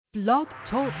Blog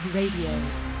Talk Radio.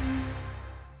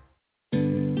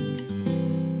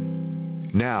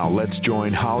 Now let's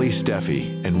join Holly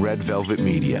Stephey and Red Velvet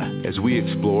Media as we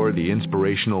explore the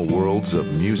inspirational worlds of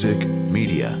music,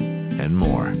 media, and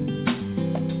more.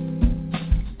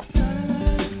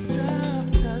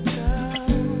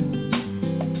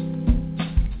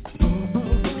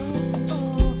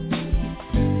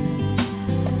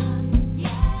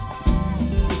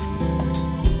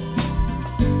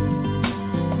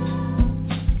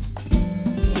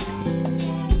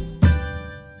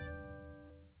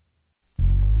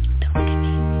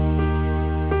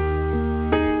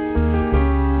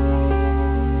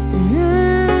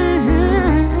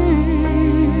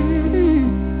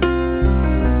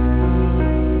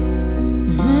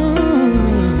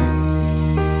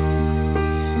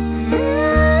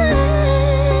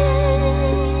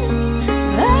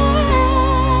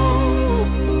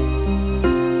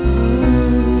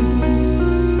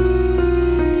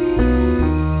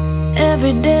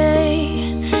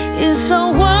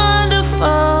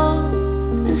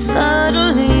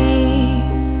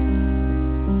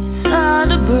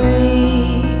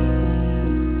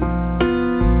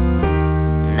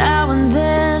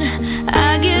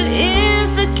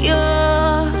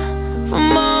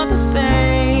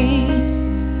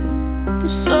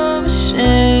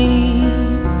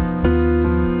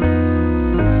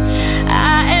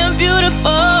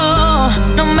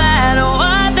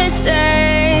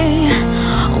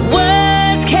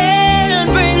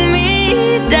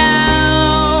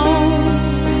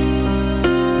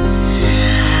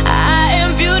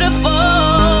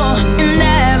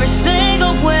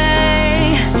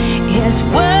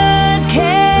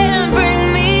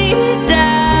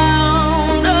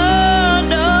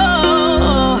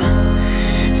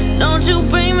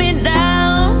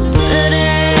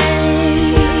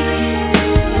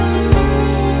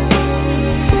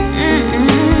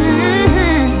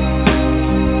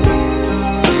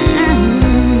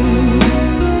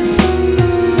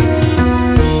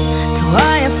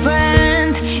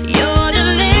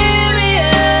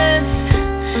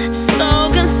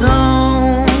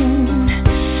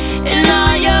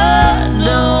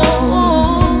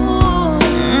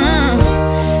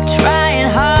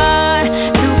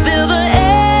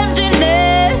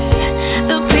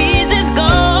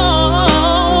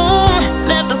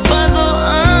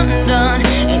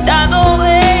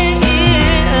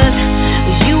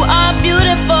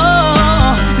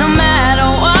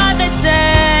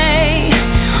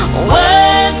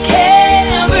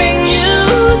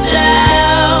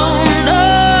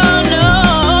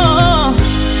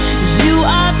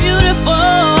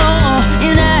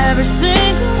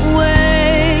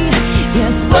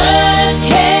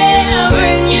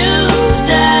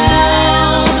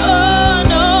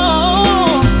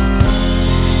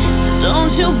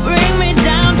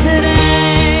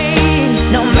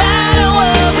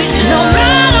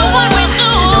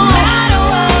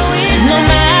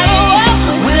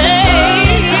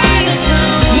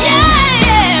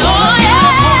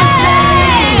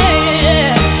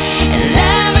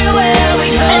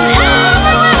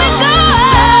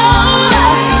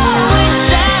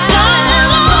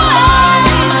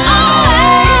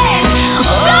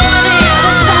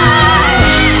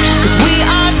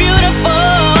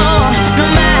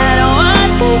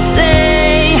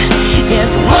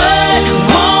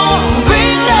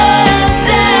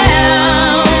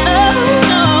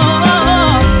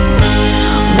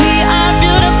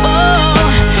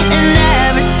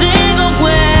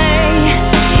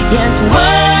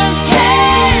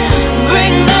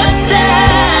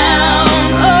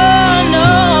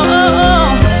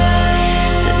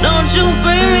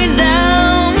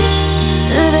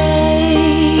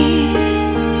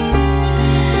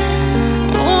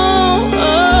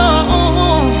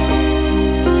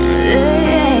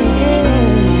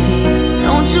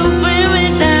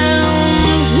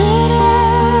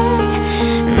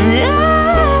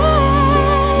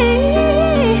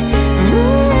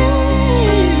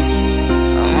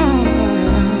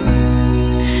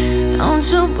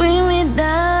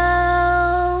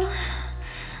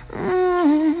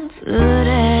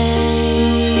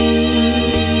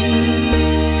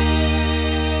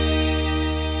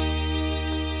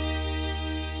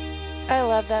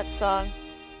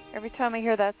 Time I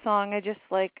hear that song, I just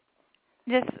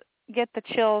get the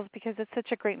chills because it's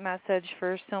such a great message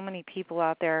for so many people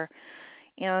out there,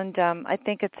 and I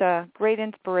think it's a great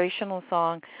inspirational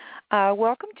song.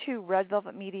 Welcome to Red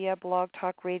Velvet Media Blog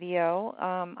Talk Radio.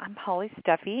 I'm Holly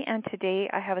Stephey, and today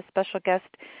I have a special guest,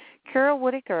 Carol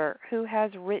Whitaker, who has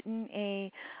written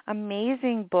an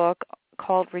amazing book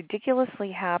called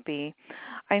Ridiculously Happy.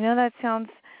 I know that sounds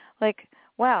like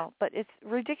Wow, but it's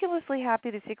Ridiculously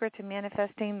Happy, The Secret to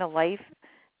Manifesting the Life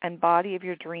and Body of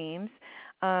Your Dreams.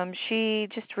 She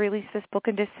just released this book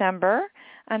in December,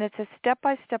 and it's a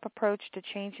step-by-step approach to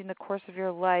changing the course of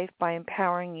your life by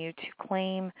empowering you to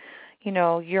claim,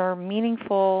 your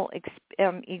meaningful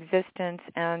existence.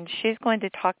 And she's going to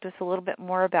talk to us a little bit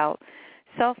more about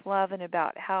self-love and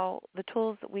about how the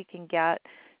tools that we can get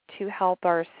to help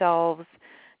ourselves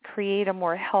create a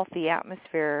more healthy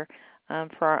atmosphere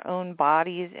for our own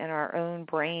bodies and our own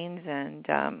brains and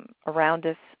around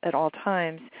us at all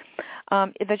times.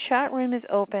 The chat room is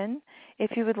open.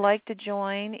 If you would like to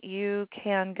join, you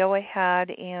can go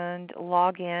ahead and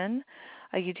log in.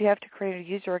 You do have to create a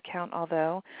user account,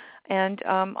 although. And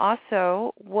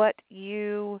also, what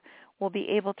you will be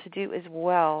able to do as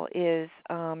well is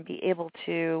be able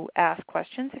to ask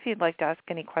questions if you'd like to ask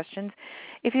any questions.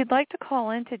 If you'd like to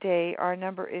call in today, our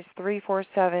number is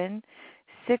 347-677-1036.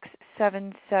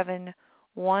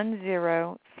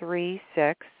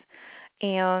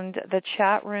 And the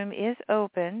chat room is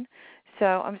open. So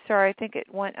I'm sorry, I think it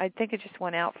just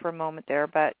went out for a moment there,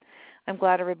 but I'm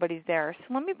glad everybody's there. So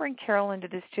let me bring Carol into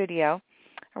the studio,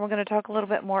 and we're going to talk a little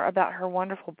bit more about her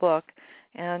wonderful book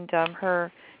and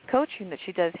her coaching that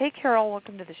she does. Hey, Carol,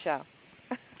 welcome to the show.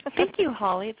 Thank you,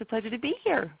 Holly. It's a pleasure to be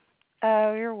here.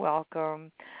 Oh, you're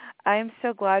welcome. I'm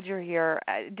so glad you're here.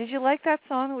 Did you like that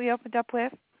song that we opened up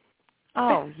with?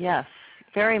 Oh, yes,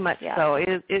 very much so.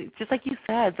 It just like you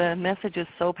said, the message is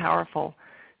so powerful,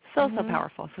 so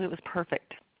powerful. So it was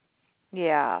perfect.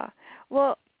 Yeah.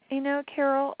 Well,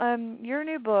 Carol, your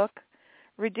new book,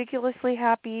 Ridiculously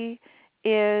Happy,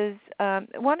 is,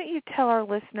 why don't you tell our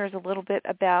listeners a little bit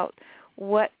about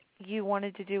what you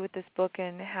wanted to do with this book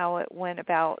and how it went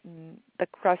about and the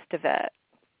crust of it?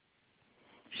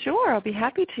 Sure, I'll be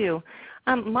happy to.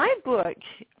 My book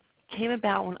came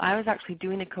about when I was actually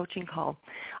doing a coaching call.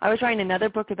 I was writing another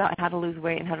book about how to lose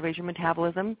weight and how to raise your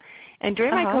metabolism. And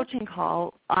during my coaching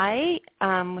call, I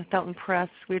felt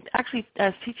impressed with actually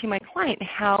teaching my client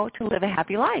how to live a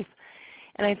happy life.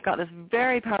 And I got this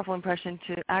very powerful impression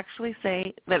to actually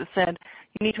say that it said,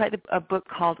 you need to write a book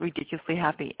called Ridiculously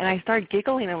Happy. And I started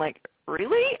giggling. I'm like,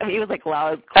 really? I mean, it was like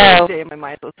loud, clear day in my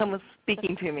mind. So someone was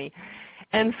speaking to me.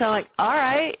 And so I'm like, all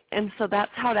right. And so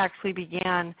that's how it actually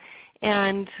began.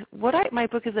 And what my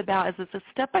book is about is it's a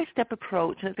step-by-step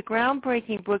approach, and it's a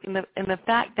groundbreaking book in the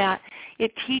fact that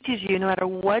it teaches you no matter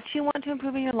what you want to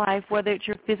improve in your life, whether it's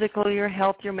your physical, your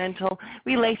health, your mental,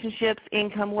 relationships,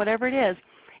 income, whatever it is,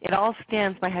 it all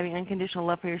stems by having unconditional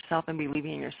love for yourself and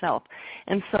believing in yourself.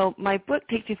 And so my book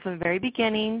takes you from the very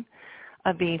beginning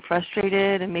of being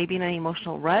frustrated and maybe in an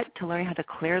emotional rut to learning how to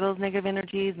clear those negative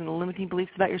energies and the limiting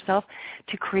beliefs about yourself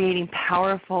to creating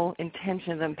powerful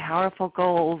intentions and powerful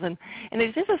goals. And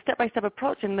it's just a step-by-step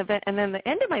approach. And then the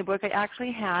end of my book, it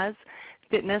actually has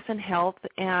fitness and health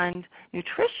and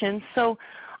nutrition. So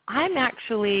I've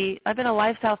been a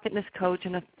lifestyle fitness coach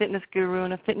and a fitness guru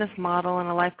and a fitness model and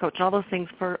a life coach and all those things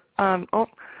for, I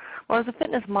was a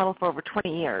fitness model for over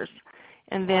 20 years.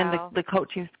 And then the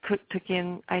coaching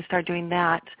I started doing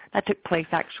that. That took place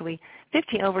actually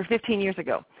over 15 years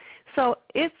ago. So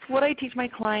it's what I teach my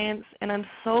clients, and I'm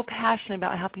so passionate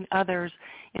about helping others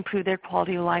improve their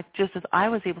quality of life just as I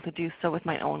was able to do so with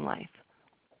my own life.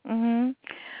 Mm-hmm.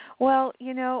 Well,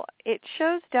 it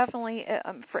shows definitely,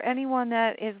 for anyone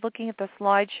that is looking at the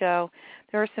slideshow,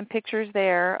 there are some pictures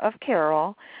there of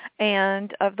Carol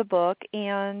and of the book,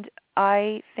 and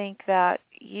I think that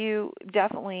you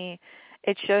definitely,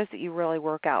 it shows that you really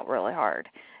work out really hard.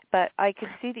 But I can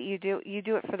see that you do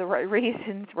it for the right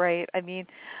reasons, right? I mean,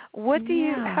 how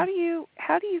do you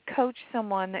coach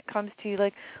someone that comes to you?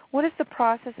 Like, what is the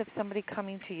process of somebody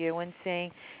coming to you and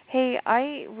saying, "Hey,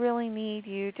 I really need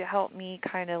you to help me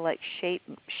kind of like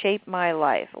shape my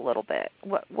life a little bit."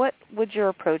 What would your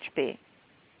approach be?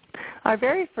 Our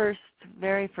very first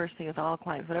thing with all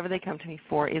clients, whatever they come to me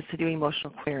for, is to do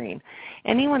emotional clearing.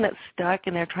 Anyone that's stuck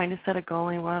and they're trying to set a goal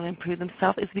and want to improve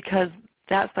themselves is because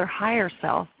that's their higher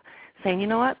self saying, you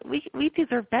know what, we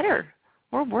deserve better.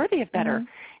 We're worthy of better.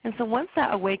 Mm-hmm. And so once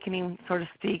that awakening, so to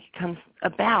speak, comes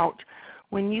about,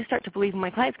 when you start to believe, when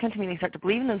my clients come to me and they start to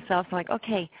believe in themselves, they're like,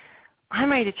 okay, I'm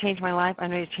ready to change my life.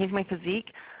 I'm ready to change my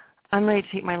physique. I'm ready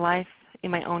to take my life in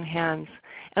my own hands.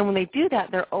 And when they do that,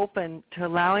 they're open to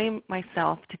allowing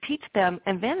myself to teach them,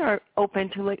 and then they're open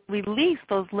to release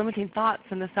those limiting thoughts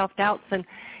and the self-doubts and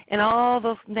all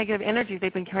those negative energies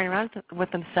they've been carrying around with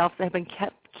themselves that have been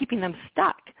keeping them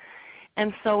stuck.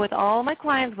 And so with all my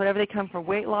clients, whatever they come for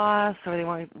weight loss or they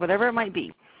want, whatever it might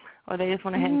be, or they just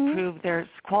want to improve their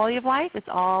quality of life,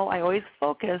 I always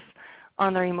focus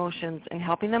on their emotions and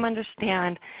helping them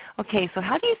understand, okay, so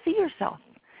how do you see yourself?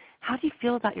 how do you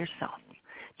feel about yourself?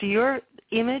 Do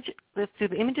the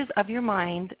images of your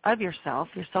mind, of yourself,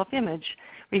 your self-image,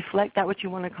 reflect that what you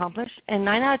want to accomplish? And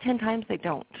 9 out of 10 times they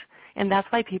don't. And that's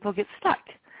why people get stuck,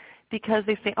 because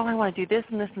they say, oh, I want to do this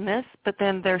and this and this, but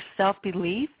then their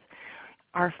self-belief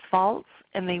are false,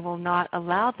 and they will not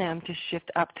allow them to shift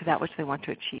up to that which they want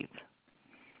to achieve.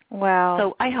 Wow.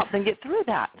 So I help them get through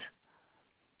that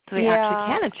so they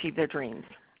actually can achieve their dreams.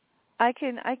 I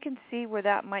can see where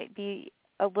that might be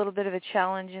a little bit of a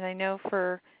challenge, and I know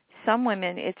for some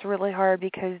women it's really hard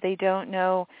because they don't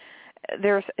know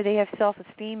they have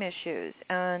self-esteem issues,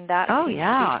 and that seems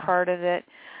to be part of it.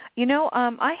 You know,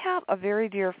 I have a very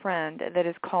dear friend that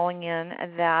is calling in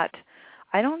that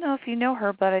I don't know if you know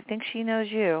her, but I think she knows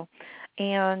you.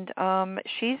 And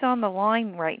she's on the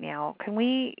line right now. Can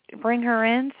we bring her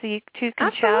in so you two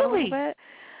can chat a little bit?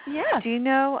 Yes. Do you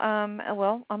know,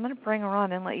 well, I'm going to bring her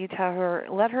on and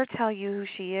let her tell you who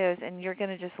she is, and you're going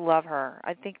to just love her.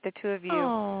 I think the two of you,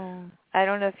 I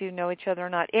don't know if you know each other or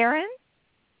not. Erin?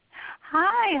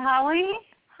 Hi, Holly.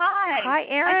 Hi. Hi,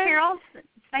 Erin. Hi, Carol. It's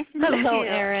nice to meet you. Hello,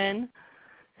 Erin.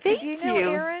 Do you know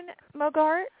Erin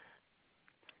Mogart?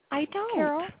 I don't.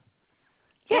 Carol?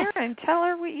 Yes. Erin, tell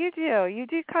her what you do. You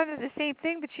do kind of the same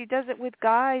thing, but she does it with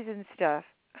guys and stuff.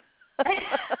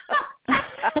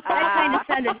 That kind of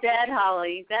sounded bad,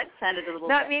 Holly. That sounded a little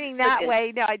Not meaning that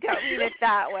way. No, I don't mean it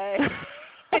that way.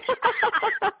 It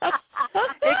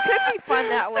could be fun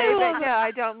that way, but no,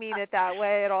 I don't mean it that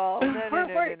way at all. No. We're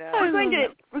going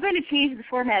to change the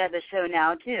format of the show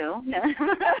now too. No.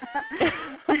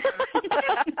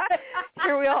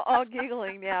 Here we all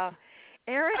giggling now.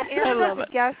 Erin was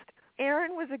a guest.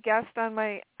 Erin was a guest on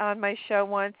my show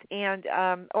once, and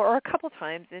or a couple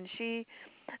times, and she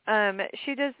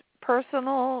does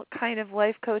personal kind of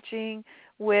life coaching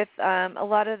with a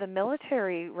lot of the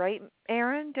military, right,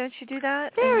 Erin? Don't you do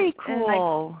that? Very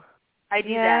cool. I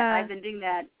do that. I've been doing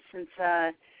that since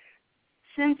I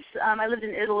lived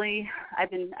in Italy.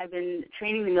 I've been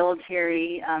training the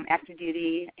military, active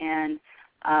duty, and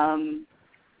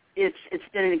it's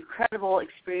been an incredible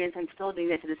experience. I'm still doing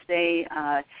that to this day.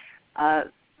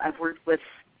 I've worked with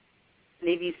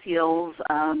Navy SEALs,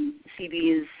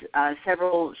 Seabees,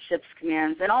 several ships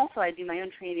commands, and also I do my own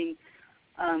training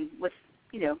with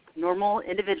normal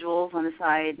individuals on the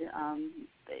side,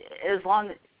 as well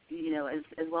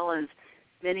as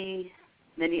many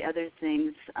other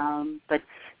things. But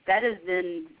that has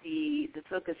been the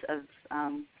focus of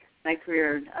my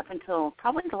career up until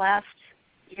probably the last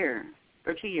year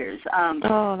or 2 years.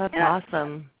 That's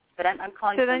awesome. But I'm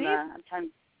calling from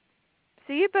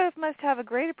So you both must have a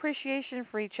great appreciation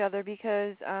for each other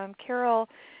because Carol,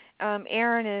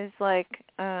 Erin is like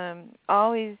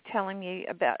always telling me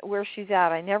about where she's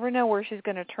at. I never know where she's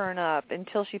going to turn up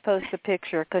until she posts a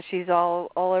picture because she's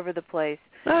all over the place.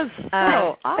 That's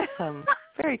so awesome.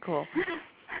 Very cool.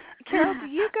 Carol, do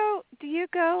you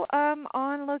go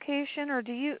on location, or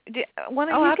do you when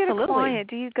you get a client?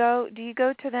 Do you go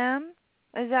to them?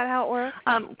 Is that how it works?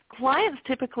 Clients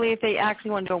typically, if they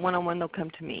actually want to go one-on-one, they'll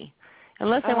come to me.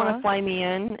 Unless they want to fly me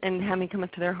in and have me come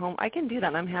up to their home, I can do that,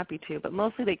 and I'm happy to. But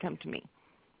mostly they come to me.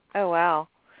 Oh, wow.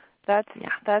 That's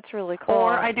really cool.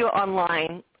 Or I do it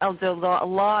online. I'll do a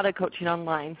lot of coaching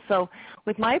online. So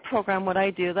with my program, what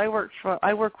I do is I work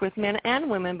with men and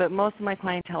women, but most of my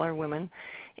clientele are women.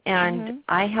 And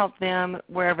I help them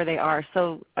wherever they are.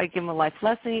 So I give them a life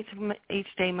lesson each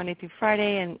day, Monday through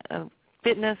Friday, and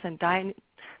fitness and diet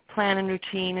plan and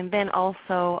routine. And then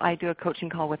also I do a coaching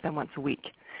call with them once a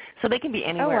week. So they can be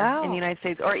anywhere in the United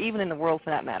States or even in the world for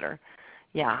that matter.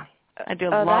 Yeah. I do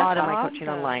a lot of my coaching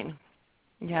online.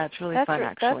 Yeah, it's really fun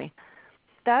actually.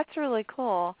 That's really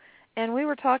cool. And we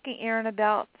were talking, Erin,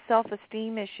 about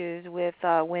self-esteem issues with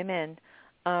women.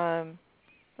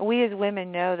 We as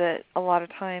women know that a lot of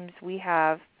times we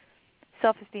have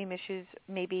self-esteem issues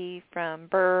maybe from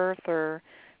birth or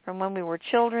from when we were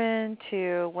children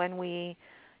to when we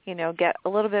get a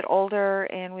little bit older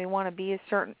and we want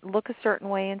to look a certain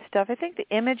way and stuff. I think the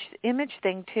image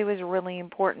thing too is really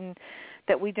important,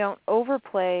 that we don't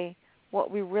overplay what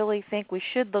we really think we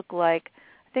should look like.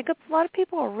 I think a lot of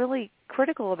people are really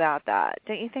critical about that.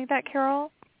 Don't you think that,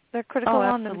 Carol? They're critical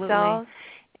on themselves.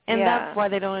 And that's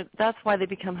why they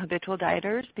become habitual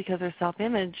dieters, because their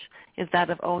self-image is that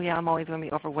of, I'm always going to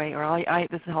be overweight, or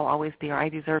this is how I'll always be, or I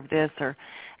deserve this, or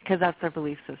because that's their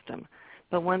belief system.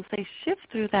 But once they shift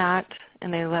through that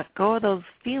and they let go of those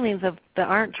feelings that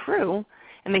aren't true,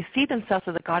 and they see themselves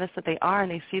as the goddess that they are,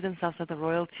 and they see themselves as the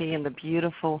royalty and the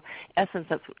beautiful essence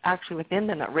that's actually within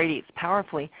them that radiates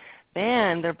powerfully,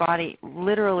 then their body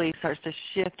literally starts to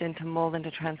shift and to mold and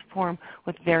to transform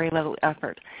with very little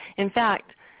effort. In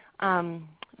fact,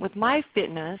 with my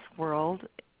fitness world,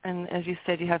 and as you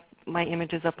said, you have my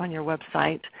images up on your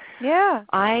website. Yeah.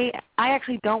 I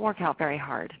actually don't work out very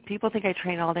hard. People think I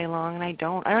train all day long, and I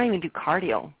don't. I don't even do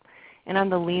cardio, and I'm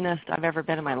the leanest I've ever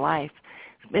been in my life.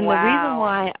 And wow. the reason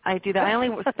why I do that, I only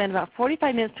spend about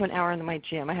 45 minutes to an hour in my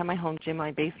gym. I have my home gym in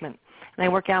my basement, and I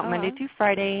work out Monday through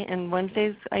Friday, and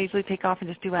Wednesdays I usually take off and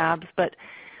just do abs. But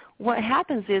what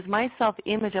happens is my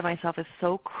self-image of myself is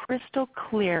so crystal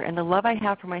clear, and the love I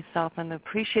have for myself and the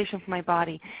appreciation for my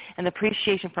body and the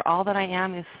appreciation for all that I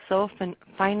am is so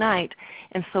finite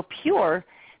and so pure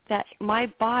that my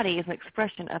body is an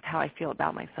expression of how I feel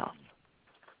about myself.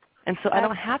 And so I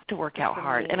don't have to work out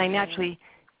hard, and I naturally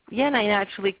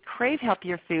crave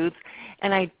healthier foods,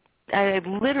 and I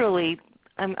literally,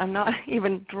 I'm not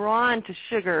even drawn to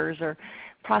sugars or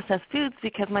processed foods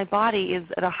because my body is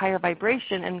at a higher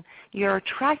vibration, and you're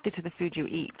attracted to the food you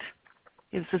eat.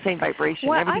 It's the same vibration.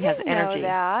 Well, everything has energy. I didn't know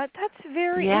that. That's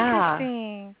very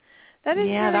interesting. That is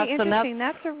very interesting.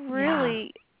 That's a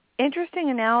really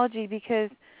interesting analogy because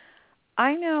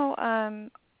I know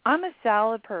I'm a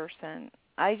salad person.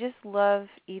 I just love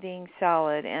eating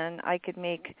salad, and I could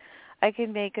make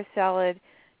a salad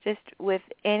just with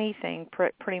anything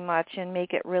pretty much and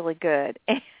make it really good.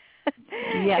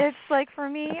 Yes. It's like for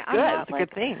me, It's a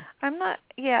good thing. I'm not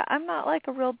like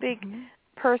a real big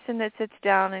person that sits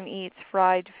down and eats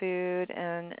fried food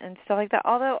and stuff like that.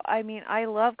 Although I mean, I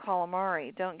love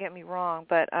calamari, don't get me wrong,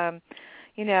 but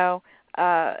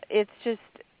it's just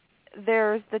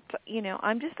there's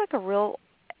I'm just like a real,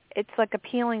 it's like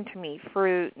appealing to me,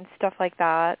 fruit and stuff like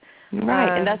that.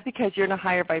 Right, and that's because you're in a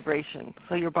higher vibration,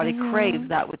 so your body craves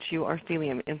that which you are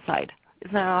feeling inside.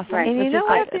 Isn't that awesome? Right. And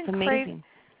it's amazing.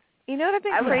 You know what I've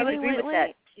been craving lately? With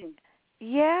that too.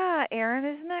 Yeah, Erin,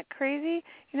 isn't that crazy?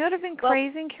 You know what I've been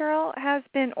craving, Carol, has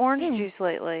been orange juice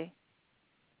lately.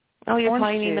 Oh, you're orange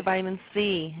probably juice. needing the vitamin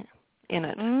C in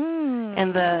it,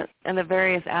 and the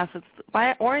various acids.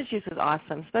 Orange juice is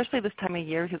awesome, especially this time of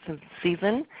year because it's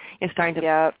season. It's starting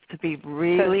to be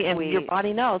really, and your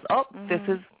body knows.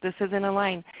 This is in a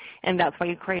line, and that's why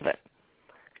you crave it.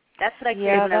 That's what I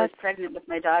craved when I was pregnant with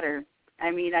my daughter.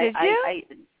 I mean,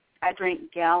 I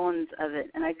drank gallons of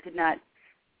it, and I could not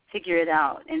figure it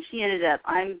out. And she ended up,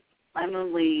 I'm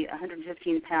only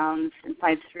 115 pounds and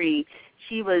 5'3".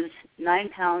 She was 9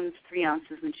 pounds 3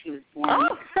 ounces when she was born.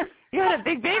 Oh, you had a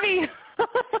big baby.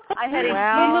 I had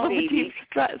a huge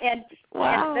baby. And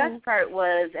the best part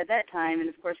was, at that time, and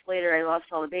of course later I lost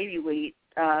all the baby weight,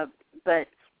 but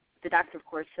the doctor, of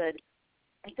course, said,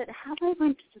 how am I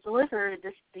going to deliver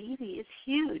this baby? It's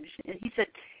huge. And he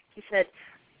said,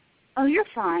 oh, you're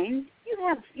fine.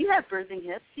 You have birthing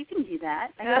hips. You can do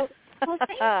that. I go, well,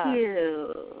 thank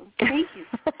you. Thank you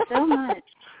so much.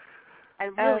 I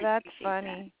really that's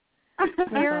funny.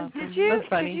 That. Erin, did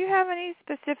you have any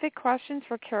specific questions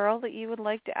for Carol that you would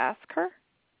like to ask her?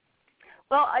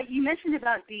 Well, you mentioned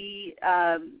about the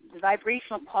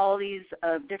vibrational qualities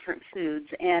of different foods,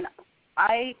 and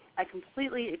I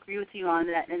completely agree with you on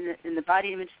that. In the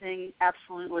body image thing,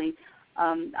 absolutely.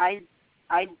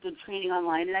 I did training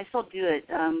online, and I still do it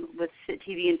with Fit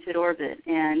TV and Fit Orbit.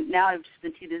 And now I've just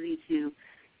been too busy to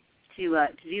do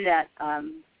that.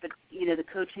 But the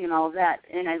coaching and all of that,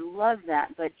 and I love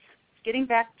that. But getting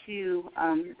back to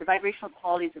the vibrational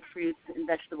qualities of fruits and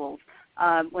vegetables,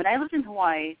 when I lived in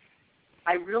Hawaii,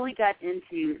 I really got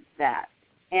into that,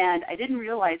 and I didn't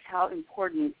realize how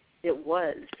important it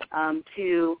was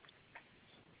to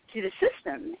the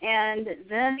system. And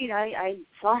then I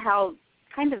saw how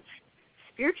kind of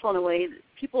spiritual in a way that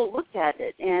people looked at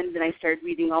it, and then I started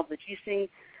reading all the juicing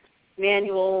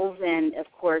manuals, and of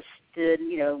course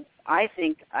I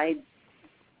think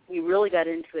we really got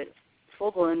into it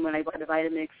full blown when I bought the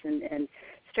Vitamix and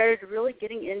started really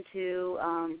getting into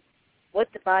what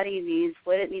the body needs,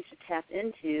 what it needs to tap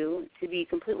into to be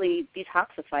completely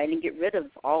detoxified and get rid of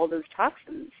all those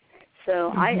toxins.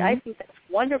 So I think that's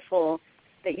wonderful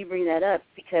that you bring that up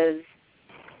because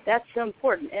that's so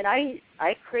important. And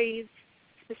I crave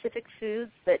specific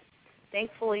foods, but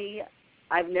thankfully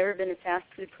I've never been a fast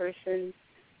food person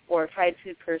or a fried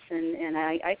food person, and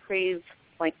I crave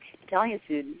like Italian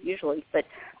food usually. But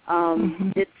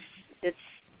it's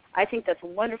I think that's a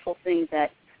wonderful thing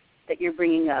that you're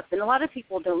bringing up. And a lot of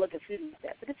people don't look at food like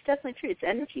that, but it's definitely true. It's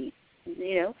energy,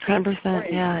 100%.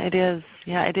 Yeah, it is.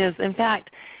 Yeah, it is. In fact,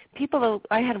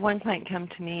 I had one client come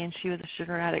to me, and she was a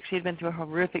sugar addict. She had been through a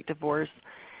horrific divorce,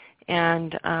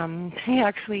 and she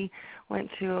actually went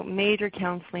to major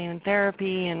counseling and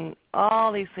therapy and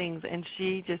all these things, and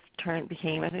she just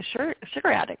became a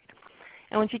sugar addict.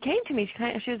 And when she came to me,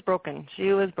 she was broken.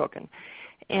 She was broken.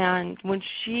 And when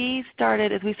she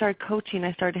started, as we started coaching,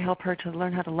 I started to help her to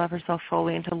learn how to love herself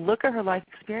fully and to look at her life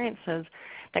experiences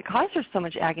that caused her so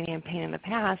much agony and pain in the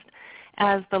past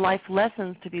as the life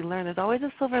lessons to be learned. There's always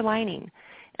a silver lining.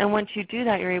 And once you do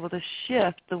that, you're able to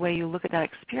shift the way you look at that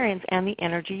experience and the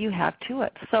energy you have to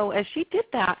it. So as she did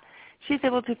that, she's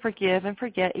able to forgive and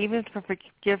forget, even to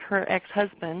forgive her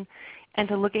ex-husband, and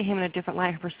to look at him in a different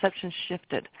light. Her perception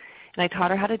shifted. And I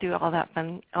taught her how to do all that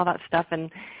stuff,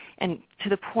 and to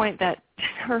the point that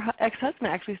her ex-husband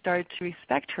actually started to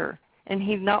respect her. And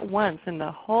he not once in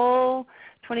the whole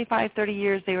 25, 30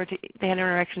 years they had an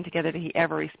interaction together did he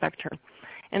ever respect her.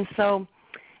 And so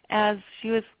as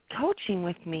she was coaching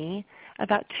with me,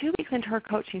 about 2 weeks into her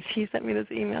coaching, she sent me this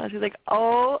email. She's like,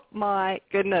 oh, my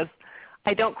goodness,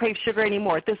 I don't crave sugar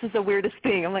anymore. This is the weirdest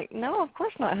thing. I'm like, no, of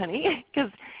course not, honey,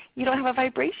 because you don't have a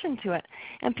vibration to it.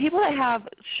 And people that have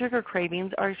sugar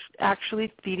cravings are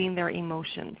actually feeding their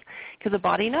emotions because the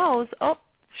body knows, oh,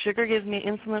 sugar gives me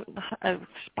a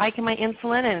spike in my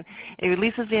insulin, and it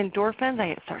releases the endorphins. I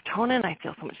get serotonin. I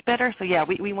feel so much better. So, yeah,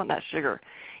 we want that sugar.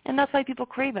 And that's why people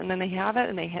crave it. And then they have it,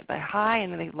 and they hit the high,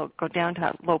 and then they go down to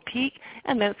a low peak,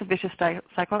 and then it's a vicious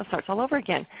cycle, and it starts all over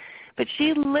again. But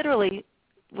she literally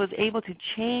was able to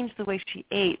change the way she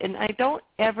ate. And I don't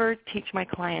ever teach my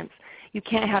clients, you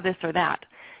can't have this or that,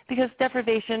 because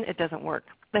deprivation, it doesn't work.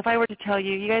 If I were to tell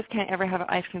you, you guys can't ever have an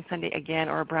ice cream sundae again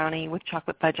or a brownie with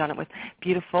chocolate fudge on it with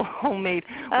beautiful homemade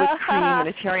whipped cream and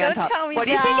a cherry on top. What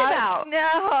do you think about?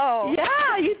 No.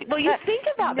 Yeah, you think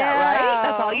about that, right?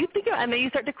 That's all you think about, and then you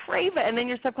start to crave it, and then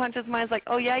your subconscious mind's like,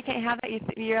 oh yeah, I can't have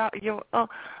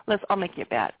that. I'll make you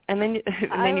bad, and then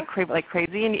you crave it like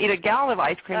crazy, and you eat a gallon of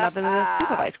ice cream rather than a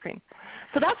scoop of ice cream.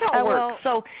 So that's how it works.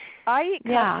 So I eat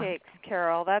cupcakes,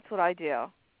 Carol. That's what I do.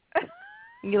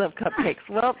 You love cupcakes.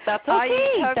 Well, that's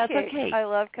okay. That's okay. I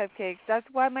love cupcakes. That's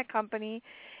why my company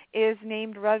is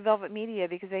named Red Velvet Media,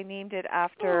 because I named it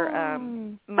after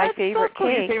my favorite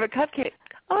cake. Your favorite cupcake.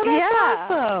 Oh,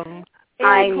 that's awesome.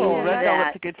 I cool. Red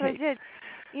Velvet's a good cake. So I did.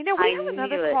 You know, we have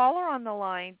another caller on the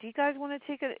line. Do you guys want to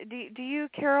take do you,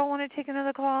 Carol, want to take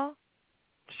another call?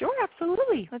 Sure,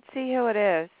 absolutely. Let's see who it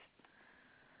is.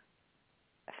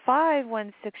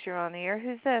 516, you're on the air.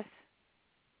 Who's this?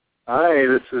 Hi,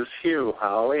 this is Hugh,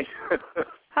 Holly.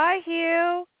 Hi,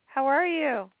 Hugh. How are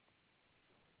you?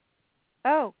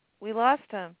 Oh, we lost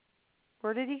him.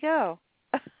 Where did he go?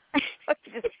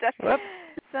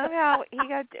 Somehow he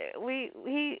got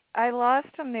I lost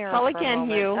him there. Call again,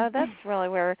 Hugh. Oh, that's really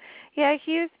weird. Yeah,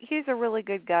 Hugh's a really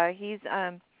good guy. He's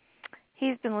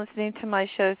been listening to my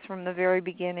shows from the very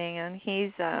beginning, and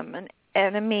he's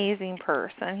an amazing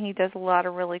person. He does a lot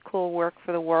of really cool work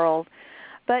for the world.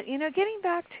 But, you know, getting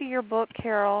back to your book,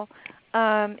 Carol,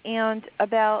 and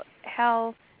about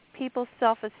how people's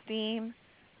self-esteem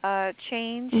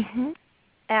change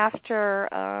after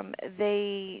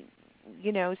they,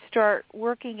 you know, start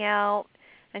working out,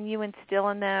 and you instill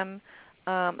in them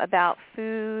about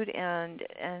food, and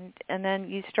then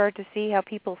you start to see how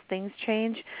people's things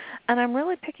change. And I'm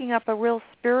really picking up a real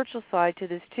spiritual side to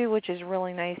this too, which is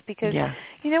really nice, because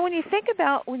you know, when you think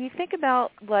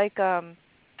about like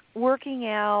working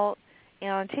out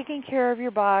and taking care of your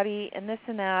body and this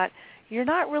and that, you're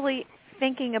not really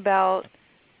thinking about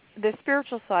the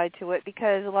spiritual side to it,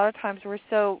 because a lot of times we're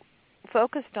so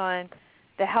focused on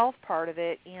the health part of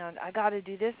it, and I got to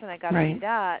do this and I got to do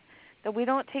that we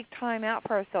don't take time out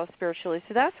for ourselves spiritually.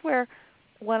 So that's where,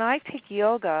 when I take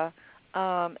yoga,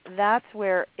 that's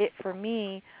where for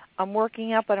me, I'm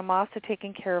working out, but I'm also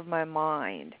taking care of my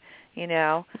mind, you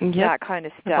know, that kind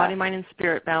of stuff. The body, mind, and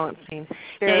spirit balancing.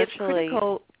 Spiritually. Yeah, it's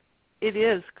critical. It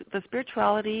is. The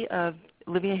spirituality of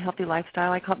living a healthy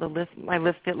lifestyle, I call it my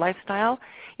Live Fit lifestyle,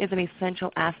 is an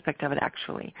essential aspect of it,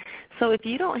 actually. So if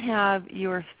you don't have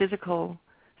your physical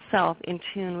self in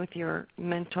tune with your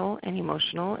mental and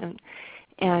emotional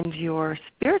and your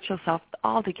spiritual self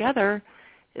all together,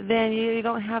 then you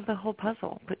don't have the whole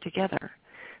puzzle put together.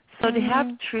 So to have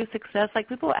true success, like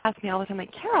people ask me all the time,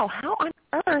 like, Carol, how on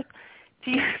earth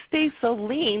do you stay so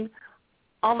lean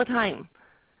all the time?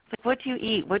 It's like, what do you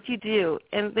eat? What do you do?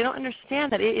 And they don't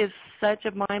understand that it is such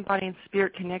a mind, body, and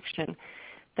spirit connection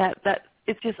that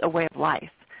it's just a way of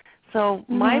life. So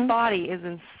my body is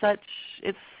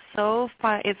it's so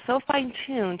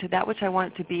fine-tuned to that which I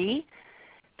want it to be,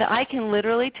 that I can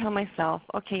literally tell myself,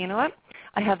 okay, you know what?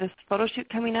 I have this photo shoot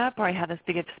coming up, or I have this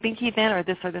big spinky event, or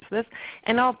this or this or this,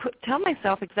 and I'll tell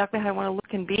myself exactly how I want to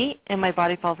look and be, and my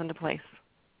body falls into place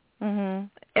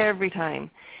every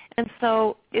time. And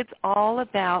so it's all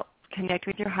about connect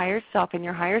with your higher self, and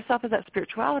your higher self is that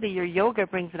spirituality. Your yoga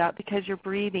brings it out because you're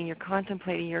breathing, you're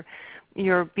contemplating,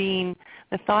 you're being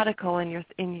methodical in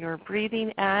your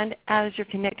breathing, and as you're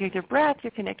connecting with your breath,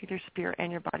 you're connecting with your spirit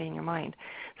and your body and your mind.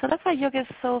 So that's why yoga is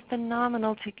so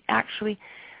phenomenal, to actually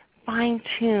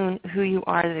fine-tune who you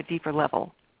are at a deeper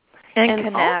level. And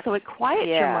connect. Also, it quiets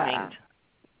your mind.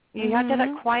 You have to have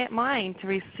that quiet mind to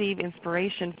receive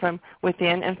inspiration from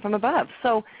within and from above.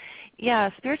 So, yeah,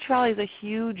 spirituality is a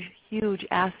huge, huge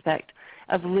aspect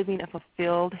of living a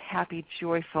fulfilled, happy,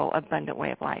 joyful, abundant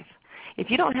way of life. If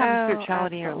you don't have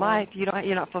spirituality in your life,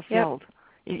 you're not fulfilled.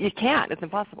 Yep. You can't. It's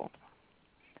impossible.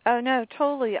 Oh, no,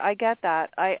 totally. I get that.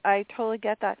 I totally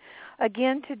get that.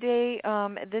 Again, today,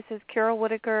 this is Carol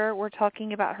Whitaker. We're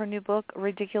talking about her new book,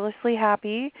 Ridiculously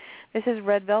Happy. This is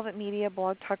Red Velvet Media,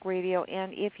 Blog Talk Radio.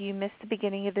 And if you missed the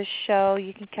beginning of this show,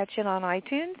 you can catch it on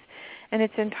iTunes in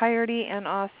its entirety and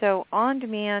also on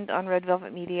demand on Red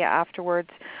Velvet Media afterwards.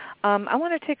 I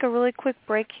want to take a really quick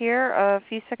break here, a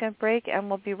few-second break, and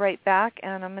we'll be right back.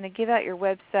 And I'm going to give out your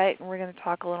website, and we're going to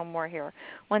talk a little more here.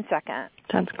 1 second.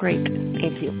 Sounds great.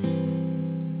 Thank you.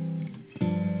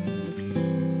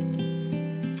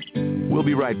 We'll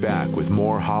be right back with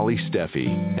more Holly Stephey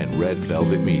and Red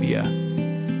Velvet Media.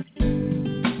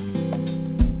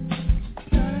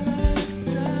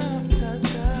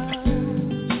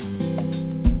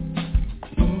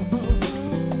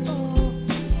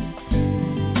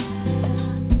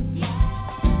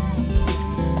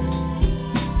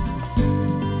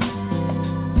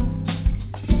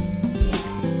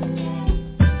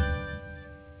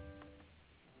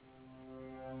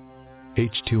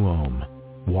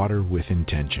 H2OM, water with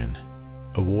intention.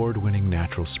 Award-winning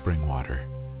natural spring water,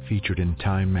 featured in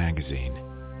Time Magazine,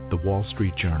 The Wall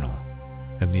Street Journal,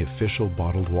 and the official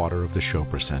bottled water of the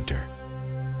Chopra Center.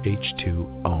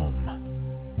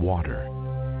 H2OM, water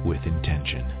with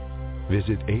intention.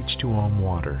 Visit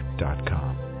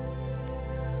h2omwater.com.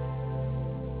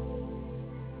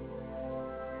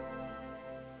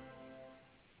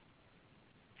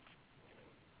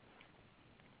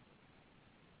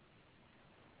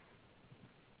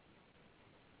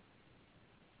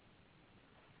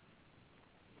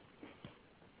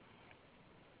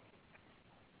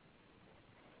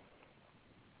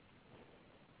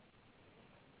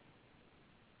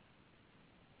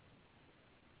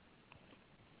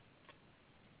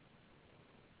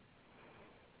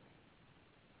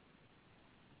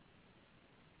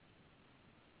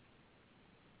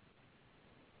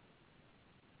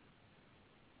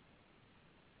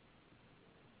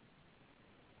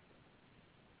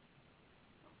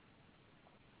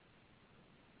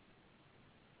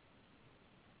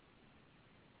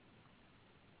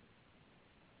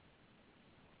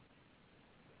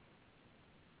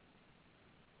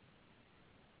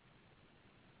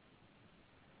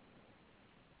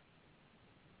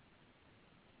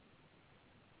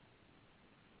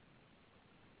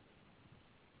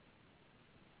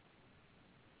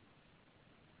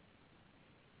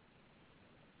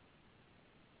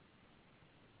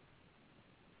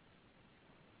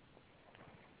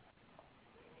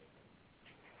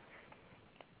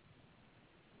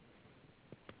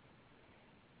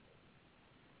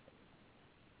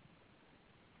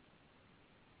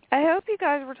 I hope you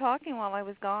guys were talking while I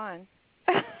was gone.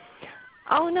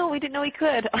 Oh, no, we didn't know we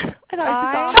could.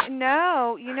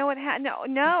 No, you know what?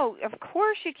 No, of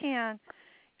course you can.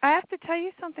 I have to tell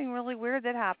you something really weird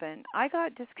that happened. I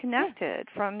got disconnected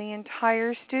from the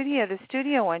entire studio. The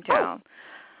studio went down.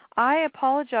 I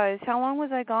apologize. How long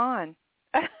was I gone?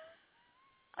 A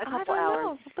couple hours.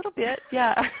 Know, a little bit,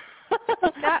 yeah.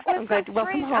 That was I'm glad to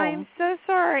welcome home. I'm so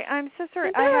sorry. It's I all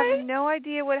have right. no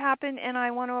idea what happened, and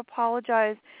I want to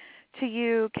apologize to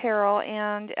you, Carol,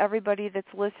 and everybody that's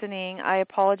listening. I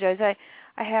apologize. I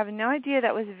have no idea.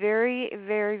 That was very,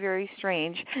 very, very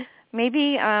strange.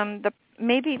 Maybe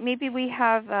maybe we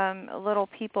have little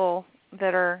people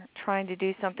that are trying to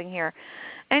do something here.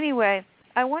 Anyway,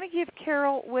 I want to give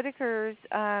Carol Whitaker's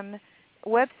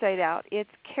website out.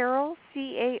 It's Carol,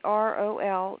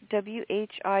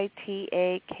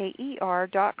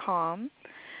 CarolWhitaker.com,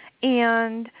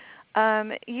 and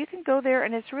you can go there,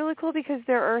 and it's really cool because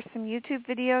there are some YouTube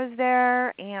videos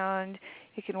there, and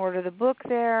you can order the book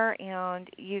there, and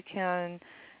you can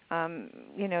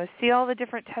see all the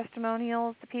different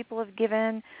testimonials the people have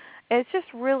given. It's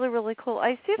just really, really cool.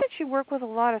 I see that you work with a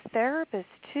lot of therapists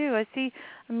too. I see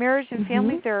a marriage and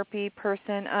family therapy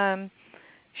person.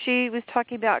 She was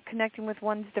talking about connecting with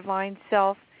one's divine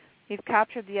self. You've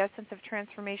captured the essence of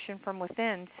transformation from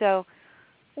within. So,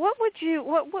 what would you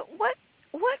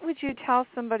tell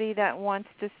somebody that wants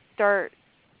to start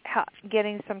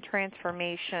getting some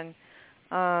transformation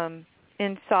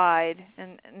inside,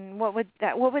 and what would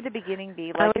the beginning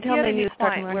be? Like, I would if you tell had them a they new need to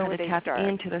start to client, learn where how would to they tap start?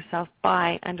 into their self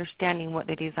by understanding what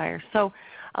they desire. So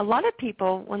a lot of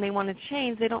people, when they want to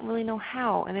change, they don't really know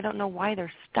how, and they don't know why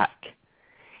they're stuck.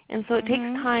 And so it takes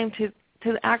time to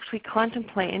actually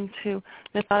contemplate and to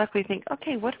methodically think,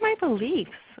 okay, what are my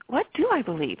beliefs? What do I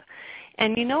believe?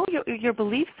 And you know your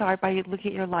beliefs are by looking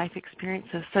at your life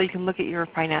experiences. So you can look at your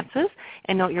finances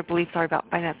and know what your beliefs are about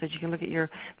finances. You can look at your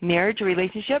marriage or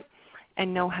relationship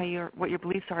and know what your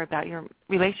beliefs are about your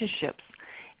relationships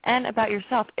and about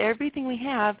yourself. Everything we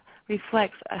have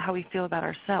reflects how we feel about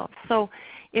ourselves. So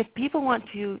if people want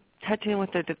to touch in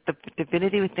with the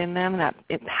divinity within them, that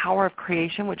power of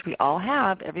creation, which we all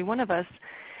have, every one of us,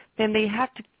 then they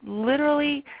have to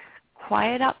literally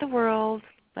quiet out the world,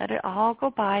 let it all go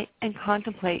by, and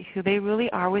contemplate who they really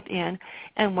are within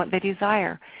and what they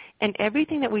desire. And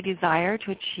everything that we desire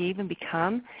to achieve and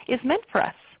become is meant for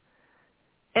us.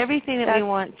 Everything that we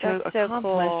want to accomplish. So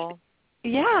cool.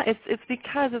 Yeah, it's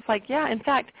because it's like, yeah, in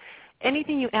fact,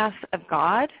 anything you ask of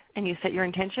God and you set your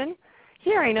intention,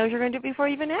 He already knows you're going to do it before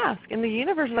you even ask. And the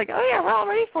universe is like, oh, yeah, we're all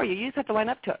ready for you. You just have to line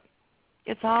up to it.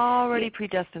 It's already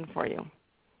predestined for you.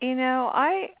 You know,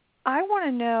 I want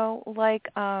to know, like,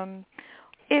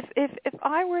 if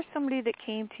I were somebody that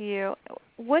came to you,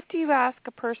 what do you ask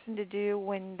a person to do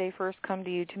when they first come to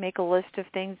you, to make a list of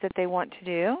things that they want to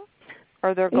do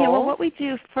or their goals? Yeah, well, what we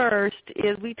do first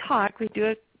is we talk.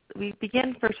 We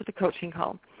begin first with a coaching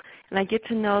call. And I get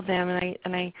to know them,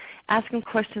 and I ask them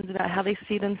questions about how they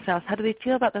see themselves. How do they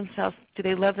feel about themselves? Do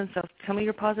they love themselves? Tell me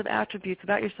your positive attributes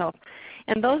about yourself.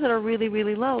 And those that are really,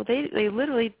 really low, they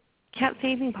literally can't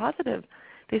say anything positive.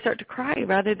 They start to cry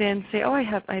rather than say, oh,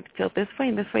 I feel this way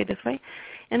and this way, this way.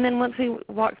 And then once they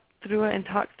walk through it and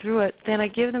talk through it, then I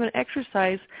give them an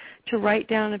exercise to write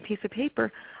down on a piece of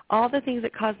paper all the things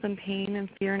that cause them pain and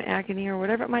fear and agony or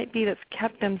whatever it might be that's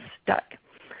kept them stuck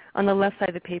on the left side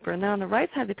of the paper. And then on the right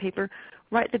side of the paper,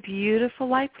 write the beautiful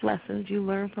life lessons you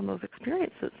learn from those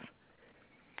experiences.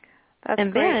 That's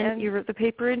and great. Then you rip the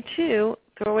paper in two,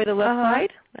 throw away the left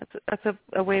side. That's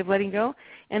a way of letting go.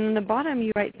 And in the bottom,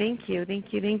 you write thank you,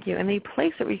 thank you, thank you. And then you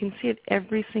place it where you can see it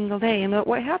every single day. And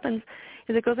what happens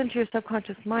is it goes into your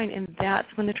subconscious mind, and that's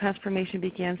when the transformation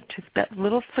begins. That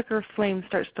little flicker of flame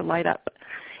starts to light up.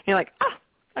 You're like,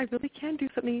 I really can do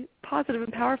something positive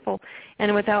and powerful.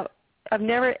 And I've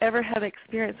never, ever had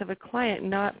experience of a client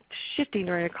not shifting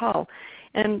during a call.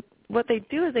 And what they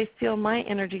do is they feel my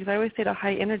energy, because I always say to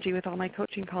high energy with all my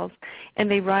coaching calls,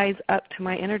 and they rise up to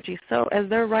my energy. So as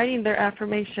they're writing their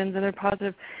affirmations and their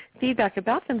positive feedback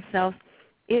about themselves,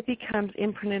 it becomes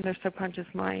imprinted in their subconscious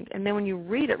mind. And then when you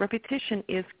read it, repetition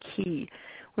is key.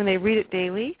 When they read it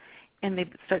daily and they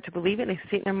start to believe it, and they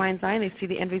see it in their mind's eye, and they see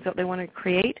the end result they want to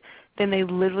create, then they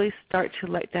literally start to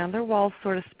let down their walls,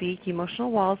 so to speak,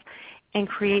 emotional walls, and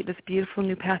create this beautiful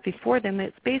new path before them.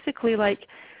 It's basically like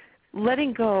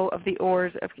letting go of the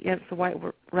oars against the white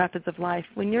rapids of life.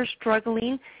 When you're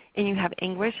struggling and you have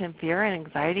anguish and fear and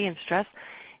anxiety and stress,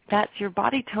 that's your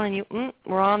body telling you,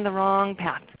 we're on the wrong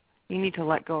path. You need to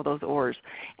let go of those oars.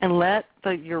 And let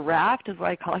your raft, is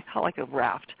what I call like a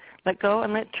raft. Let go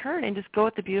and let turn and just go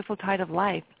with the beautiful tide of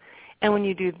life. And when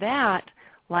you do that,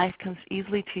 life comes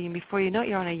easily to you. And before you know it,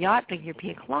 you're on a yacht drinking your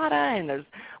pina colada, and there's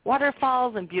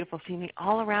waterfalls and beautiful scenery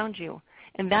all around you.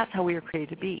 And that's how we were created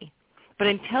to be. But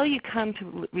until you come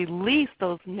to release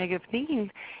those negative thinking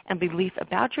and beliefs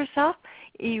about yourself,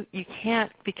 you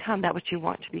can't become that which you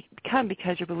want to become,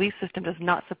 because your belief system does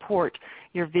not support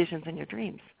your visions and your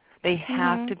dreams. They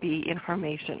have to be in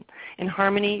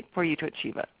harmony for you to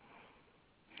achieve it.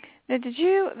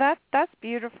 Now, that's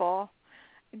beautiful.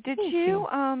 Did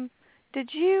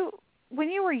you, when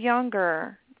you were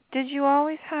younger, did you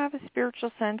always have a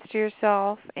spiritual sense to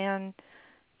yourself, and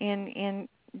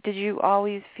did you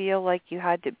always feel like you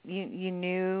had to, you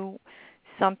knew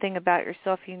something about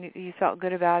yourself, you felt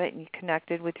good about it, and you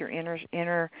connected with your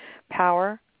inner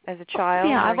power as a child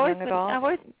or a young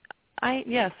adult?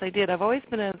 Yes, I did. I've always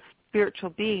been a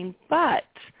spiritual being, but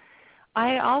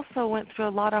I also went through a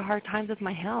lot of hard times with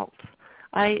my health.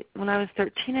 When I was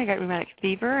 13, I got rheumatic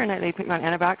fever, and they put me on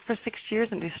antibiotics for 6 years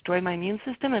and destroyed my immune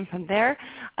system. And from there,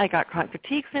 I got chronic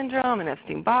fatigue syndrome and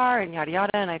Epstein-Barr and yada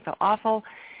yada, and I felt awful.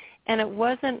 And it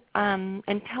wasn't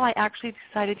until I actually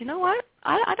decided, you know what?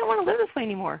 I don't want to live this way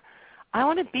anymore. I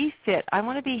want to be fit. I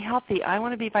want to be healthy. I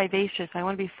want to be vivacious. I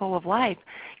want to be full of life.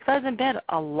 Because I was in bed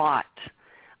a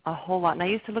whole lot. And I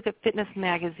used to look at fitness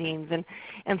magazines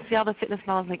and see all the fitness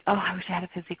models and think, oh, I wish I had a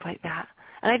physique like that.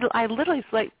 And I literally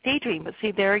like daydream. But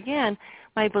see, there again,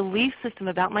 my belief system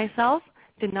about myself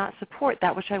did not support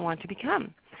that which I wanted to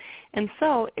become. And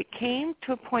so it came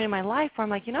to a point in my life where I'm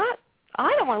like, you know what?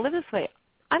 I don't want to live this way.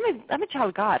 I'm a child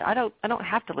of God. I don't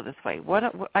have to live this way.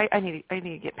 I need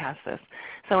to get past this.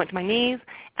 So I went to my knees,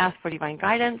 asked for divine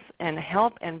guidance and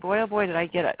help, and boy, oh boy, did I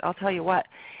get it. I'll tell you what.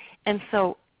 And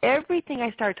so everything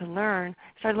I started to learn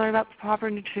about proper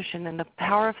nutrition and the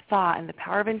power of thought and the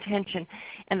power of intention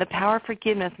and the power of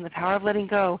forgiveness and the power of letting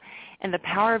go and the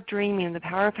power of dreaming and the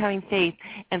power of having faith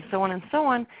and so on and so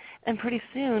on. And pretty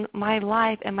soon my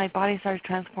life and my body started to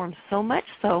transform so much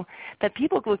so that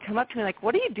people would come up to me like,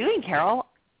 what are you doing, Carol?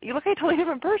 You look like a totally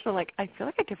different person. Like, I feel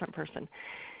like a different person.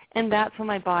 And that's when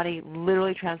my body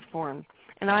literally transformed.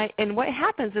 And what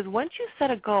happens is once you set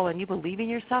a goal and you believe in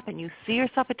yourself and you see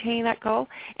yourself attaining that goal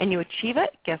and you achieve it,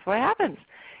 guess what happens?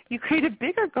 You create a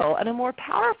bigger goal and a more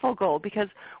powerful goal, because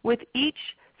with each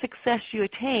success you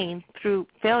attain through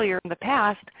failure in the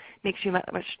past makes you much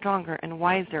stronger and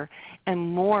wiser and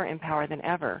more empowered than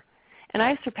ever. And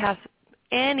I surpassed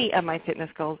any of my fitness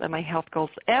goals and my health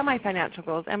goals and my financial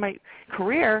goals and my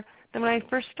career than when I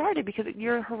first started, because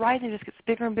your horizon just gets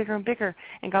bigger and bigger and bigger.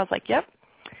 And God's like, yep,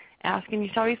 ask and you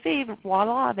shall receive.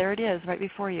 Voila, there it is right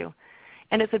before you.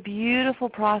 And it's a beautiful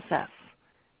process.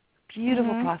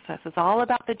 Beautiful process. It's all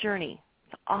about the journey.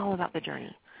 It's all about the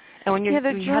journey. And when you have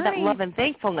that love and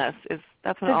thankfulness,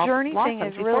 that's when the it journey all thing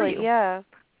blossoms is before really, you. yeah.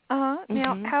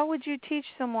 Now, how would you teach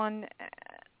someone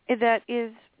that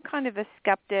is kind of a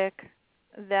skeptic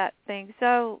that thinks,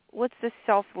 so what's this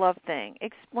self-love thing?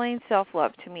 Explain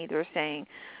self-love to me, they're saying.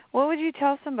 What would you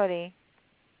tell somebody?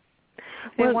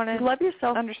 Well, to love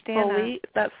yourself understand fully,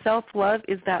 that self-love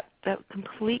is that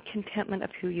complete contentment of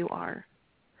who you are.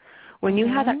 When you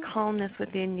have that calmness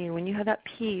within you, when you have that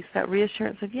peace, that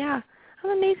reassurance of, yeah,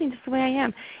 I'm amazing just the way I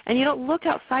am. And you don't look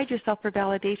outside yourself for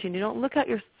validation. You don't look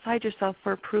outside yourself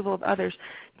for approval of others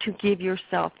to give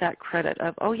yourself that credit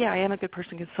of, oh, yeah, I am a good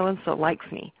person because so-and-so likes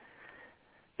me.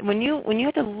 When you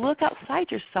have to look outside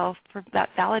yourself for that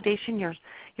validation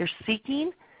you're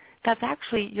seeking, that's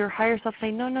actually your higher self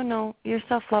saying, no, your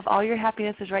self-love, all your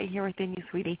happiness is right here within you,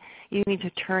 sweetie. You need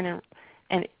to turn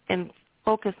and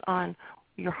focus on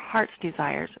your heart's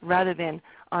desires rather than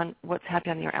on what's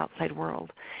happening in your outside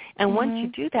world. And once you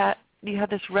do that, you have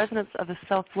this resonance of the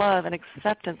self-love and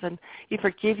acceptance, and you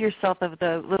forgive yourself of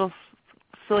the little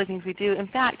silly things we do. In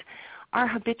fact, our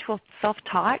habitual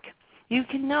self-talk, you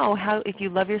can know how if you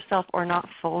love yourself or not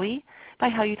fully by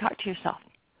how you talk to yourself.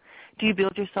 Do you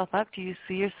build yourself up? Do you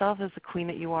see yourself as the queen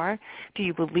that you are? Do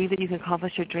you believe that you can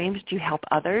accomplish your dreams? Do you help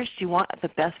others? Do you want the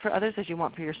best for others as you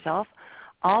want for yourself?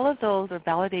 All of those are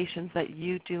validations that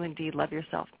you do indeed love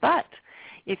yourself. But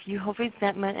if you hold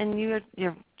resentment and you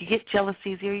get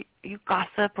jealousies, you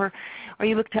gossip, or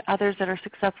you look to others that are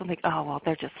successful and think, oh, well,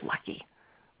 they're just lucky.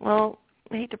 Well,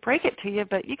 I hate to break it to you,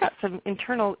 but you got some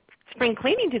internal spring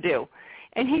cleaning to do.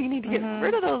 And you need to get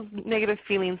rid of those negative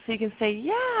feelings so you can say,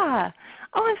 yeah,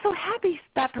 oh, I'm so happy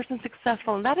that person's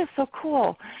successful, and that is so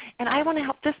cool, and I want to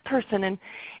help this person. And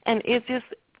it's just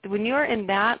when you're in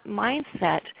that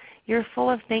mindset, you're full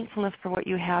of thankfulness for what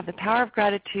you have. The power of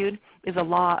gratitude is a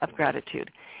law of gratitude,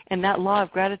 and that law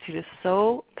of gratitude is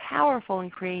so powerful in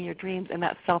creating your dreams and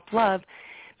that self-love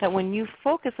that when you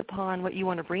focus upon what you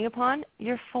want to bring upon,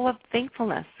 you're full of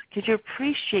thankfulness because you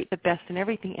appreciate the best in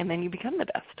everything, and then you become the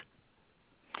best.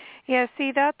 Yeah,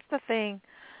 see, that's the thing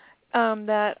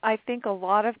that I think a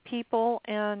lot of people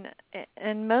and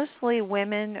mostly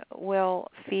women will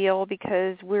feel,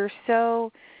 because we're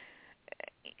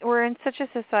in such a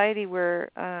society where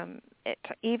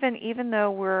even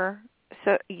though we're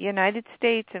so United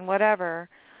States and whatever,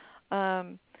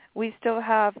 we still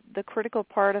have the critical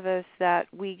part of us that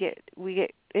we get.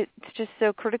 It's just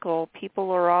so critical. People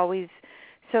are always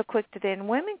so quick to and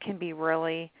women can be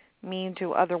really mean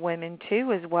to other women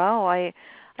too as well.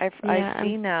 I've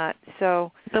seen that.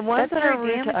 So the ones that are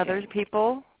rude to other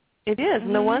people, it is.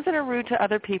 And the ones that are rude to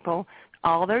other people,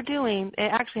 all they're doing, it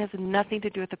actually has nothing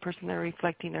to do with the person they're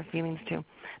reflecting their feelings to.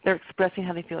 They're expressing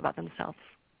how they feel about themselves.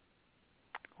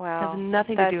 Wow. It has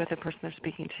nothing to do with the person they're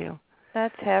speaking to.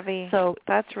 That's heavy. So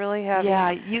that's really heavy.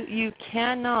 Yeah, you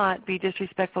cannot be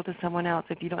disrespectful to someone else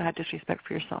if you don't have disrespect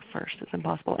for yourself first. It's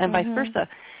impossible. And vice versa.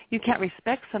 You can't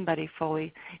respect somebody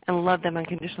fully and love them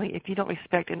unconditionally if you don't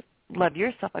respect and love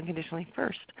yourself unconditionally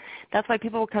first. That's why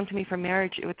people will come to me for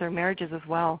marriage, with their marriages as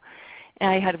well. And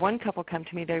I had one couple come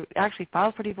to me. They actually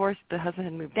filed for divorce. The husband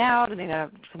had moved out, and they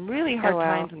had some really hard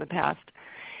times in the past.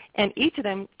 And each of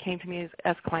them came to me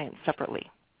as clients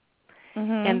separately.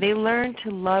 And they learned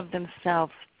to love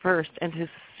themselves first and to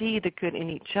see the good in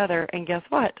each other. And guess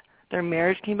what? Their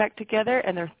marriage came back together,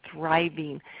 and they're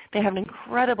thriving. They have an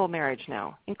incredible marriage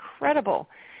now, incredible.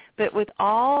 But with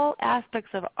all aspects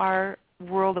of our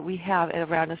world that we have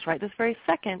around us right this very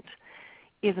second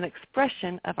is an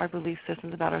expression of our belief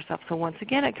systems about ourselves. So once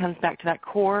again, it comes back to that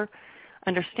core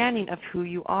understanding of who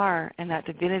you are and that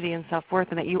divinity and self-worth,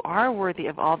 and that you are worthy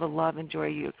of all the love and joy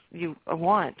you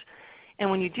want. And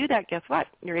when you do that, guess what?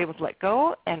 You're able to let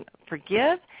go and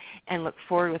forgive and look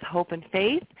forward with hope and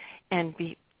faith and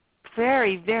be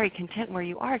very, very content where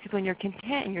you are, because when you're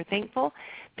content and you're thankful,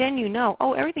 then you know,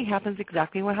 oh, everything happens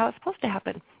exactly how it's supposed to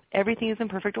happen. Everything is in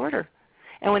perfect order.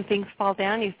 And when things fall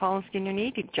down, you fall and skin your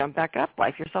knee, you jump back up,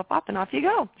 wipe yourself up, and off you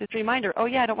go. Just a reminder, oh,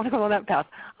 yeah, I don't want to go on that path.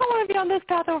 I want to be on this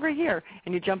path over here.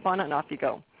 And you jump on it, and off you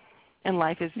go. And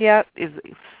life is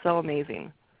so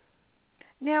amazing.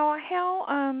 Now,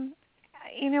 how,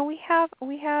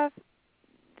 we have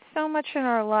so much in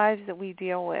our lives that we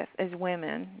deal with as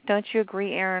women. Don't you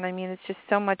agree, Erin? I mean, it's just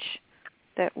so much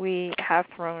that we have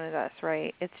thrown at us,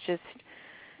 right? It's just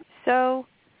so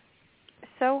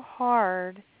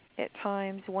hard at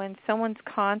times when someone's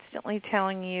constantly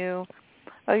telling you,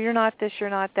 oh, you're not this, you're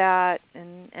not that,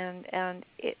 and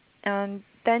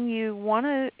then you want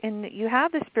to, and you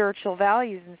have the spiritual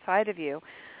values inside of you,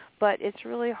 but it's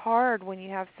really hard when you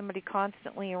have somebody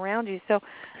constantly around you. So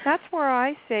that's where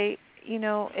I say,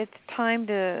 it's time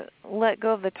to let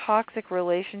go of the toxic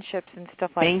relationships and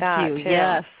stuff like that. Thank you. Too.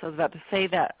 Yes, I was about to say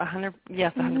that. 100%.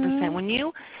 Mm-hmm.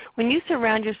 When you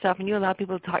surround yourself and you allow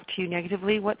people to talk to you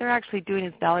negatively, what they're actually doing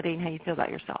is validating how you feel about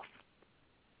yourself.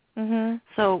 Mm-hmm.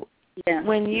 So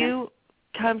when you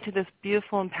come to this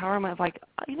beautiful empowerment of like,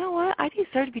 you know what, I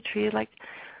deserve to be treated like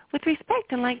with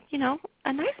respect and like,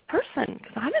 a nice person,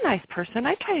 because I'm a nice person.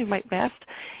 I try to do my best.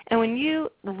 And when you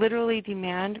literally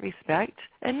demand respect,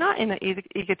 and not in an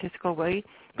egotistical way,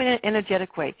 but in an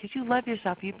energetic way, because you love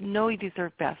yourself, you know you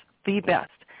deserve the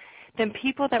best, then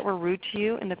people that were rude to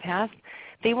you in the past,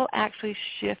 they will actually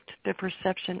shift their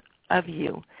perception of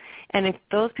you. And if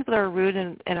those people are rude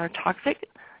and are toxic,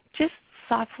 just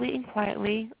softly and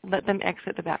quietly let them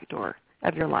exit the back door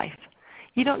of your life.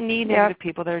 You don't need negative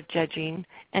people that are judging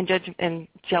and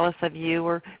jealous of you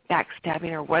or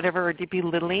backstabbing or whatever or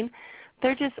belittling.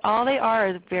 They're just, all they are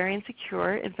is very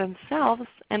insecure in themselves,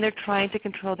 and they're trying to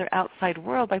control their outside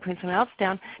world by putting someone else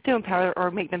down to empower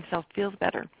or make themselves feel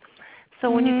better.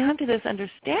 So when you come to this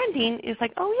understanding, it's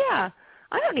like, oh, yeah,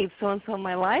 I don't need so-and-so in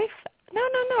my life. No,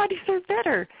 I deserve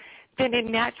better. Then it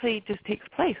naturally just takes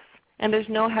place. And there's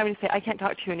no having to say, I can't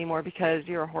talk to you anymore because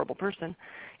you're a horrible person,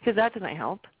 because that doesn't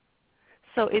help.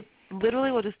 So it literally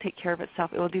will just take care of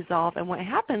itself. It will dissolve. And what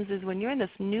happens is when you're in this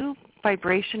new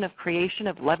vibration of creation,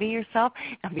 of loving yourself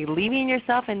and believing in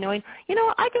yourself and knowing,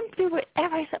 I can do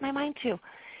whatever I set my mind to,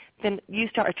 then you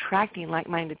start attracting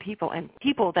like-minded people. And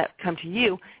people that come to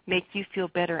you make you feel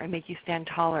better and make you stand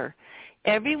taller.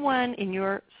 Everyone in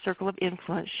your circle of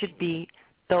influence should be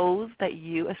those that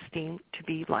you esteem to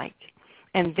be like.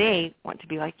 And they want to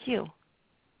be like you.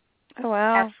 Oh,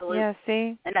 wow. Absolutely. Yeah,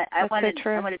 see? And I wanted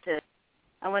to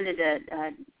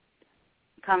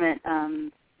comment,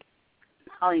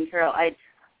 Holly and Carol, I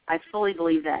fully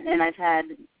believe that. And I've had,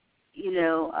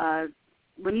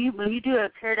 when you do a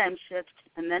paradigm shift,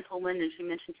 a mental one, as you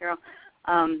mentioned, Carol,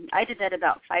 I did that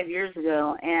about 5 years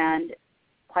ago. And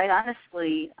quite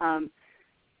honestly,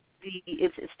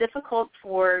 it's difficult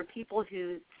for people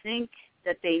who think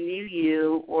that they knew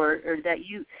you or that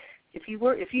you, if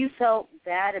you felt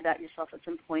bad about yourself at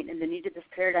some point and then you did this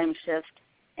paradigm shift,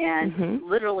 and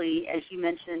literally, as you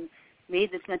mentioned,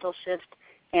 made this mental shift.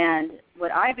 And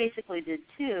what I basically did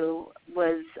too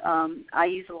was I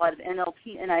use a lot of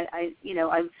NLP, and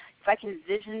if I can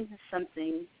envision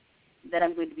something that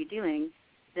I'm going to be doing,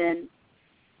 then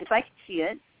if I can see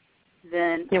it,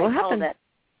 then it will happen.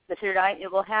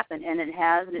 It will happen, and it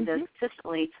has, and it does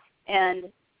consistently. And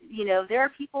there are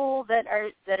people that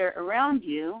are around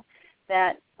you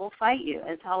that will fight you,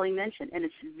 as Holly mentioned, and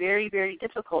it's very, very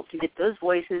difficult to get those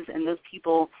voices and those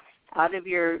people out of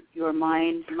your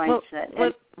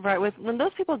mindset. When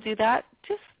those people do that,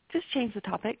 just change the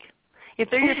topic. If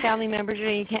they're your family members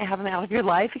and you can't have them out of your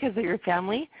life because they're your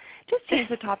family, just change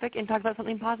the topic and talk about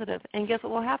something positive. And guess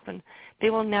what will happen? They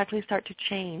will naturally start to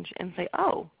change and say,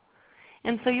 oh.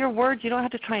 And so your words, you don't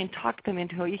have to try and talk them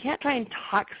into it. You can't try and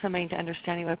talk somebody into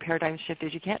understanding what a paradigm shift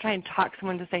is. You can't try and talk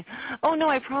someone to say, oh, no,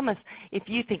 I promise, if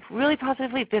you think really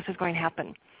positively, this is going to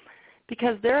happen.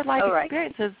 Because their life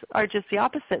experiences are just the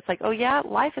opposite. It's like, oh, yeah,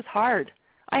 life is hard.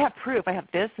 I have proof. I have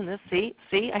this and this. See,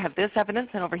 I have this evidence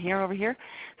and over here.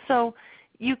 So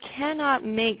you cannot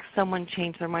make someone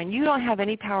change their mind. You don't have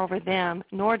any power over them,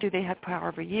 nor do they have power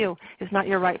over you. It's not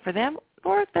your right for them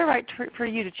or their right for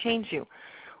you to change you.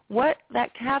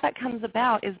 How that comes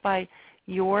about is by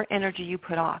your energy you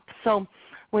put off. So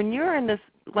when you're in this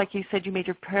like you said, you made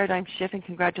your paradigm shift, and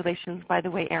congratulations, by the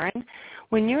way, Erin.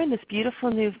 When you're in this beautiful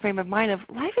new frame of mind of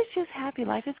life is just happy,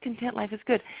 life is content, life is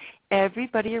good,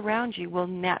 everybody around you will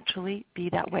naturally be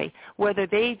that way. Whether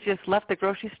they just left the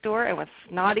grocery store and was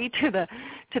snotty to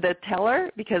the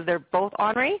teller because they're both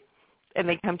ornery, and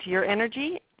they come to your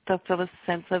energy, they'll feel a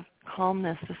sense of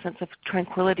calmness, a sense of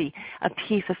tranquility, a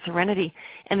peace, a serenity,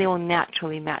 and they will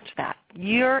naturally match that.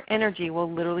 Your energy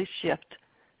will literally shift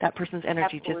that person's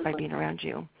energy just by being around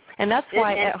you. And that's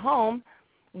why at home,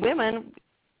 women,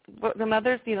 the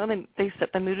mothers, they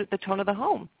set the mood, the tone of the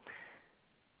home.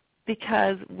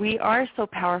 Because we are so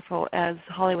powerful, as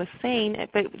Holly was saying,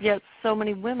 but yet so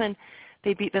many women,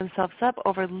 they beat themselves up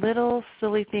over little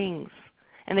silly things.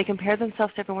 And they compare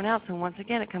themselves to everyone else. And once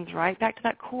again, it comes right back to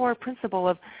that core principle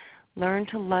of learn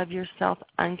to love yourself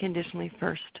unconditionally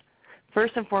first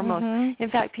and foremost. Mm-hmm. In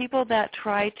fact, people that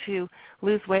try to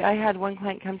lose weight, I had one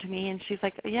client come to me, and she's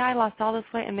like, yeah, I lost all this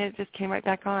weight, and then it just came right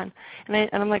back on. And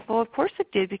I'm like, well, of course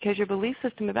it did, because your belief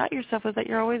system about yourself is that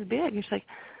you're always big. And she's like,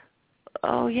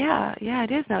 oh, yeah,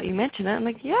 it is now that you mention it. I'm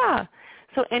like, yeah.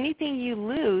 So anything you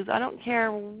lose, I don't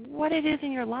care what it is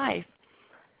in your life,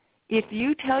 if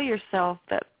you tell yourself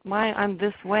that I'm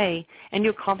this way and you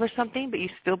accomplish something but you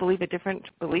still believe a different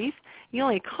belief, you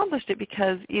only accomplished it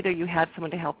because either you had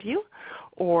someone to help you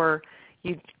or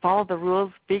you followed the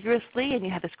rules vigorously and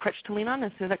you had this crutch to lean on.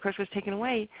 As soon as that crutch was taken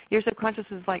away, your subconscious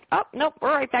is like, oh, nope,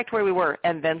 we're right back to where we were,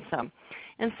 and then some.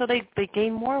 And so they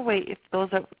gain more weight if those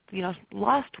that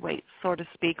lost weight, so to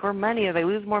speak, or money, or they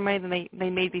lose more money than they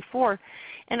made before.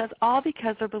 And it's all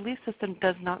because their belief system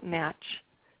does not match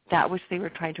that which they were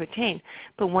trying to attain.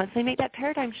 But once they make that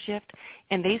paradigm shift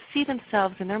and they see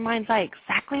themselves in their mind's eye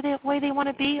exactly the way they want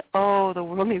to be, oh, the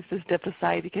world needs to step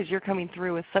aside, because you're coming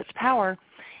through with such power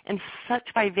and such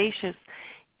vivacious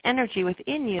energy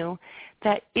within you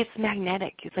that it's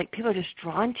magnetic. It's like people are just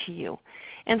drawn to you.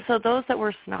 And so those that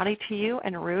were snotty to you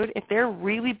and rude, if they're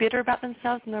really bitter about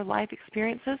themselves and their life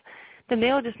experiences, then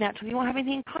they'll just naturally, you won't have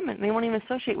anything in common. They won't even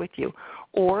associate with you.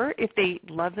 Or if they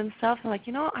love themselves and like,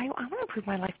 I want to improve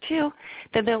my life too,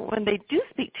 then when they do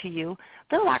speak to you,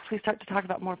 they'll actually start to talk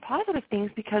about more positive things,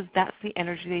 because that's the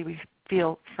energy they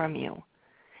feel from you.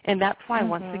 And that's why,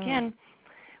 once again,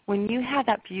 when you have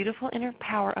that beautiful inner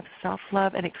power of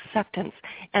self-love and acceptance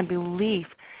and belief,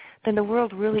 then the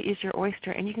world really is your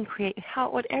oyster, and you can create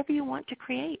whatever you want to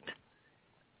create.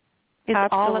 It's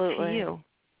all up to you.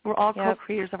 We're all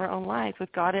co-creators of our own lives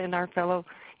with God and our fellow,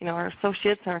 our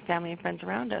associates and our family and friends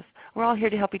around us. We're all here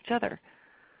to help each other.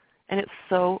 And it's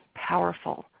so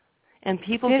powerful. And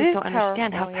people just don't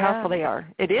understand how powerful they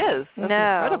are. It is. It's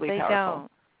incredibly powerful.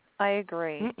 Don't. I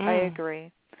agree. I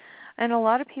agree. And a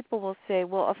lot of people will say,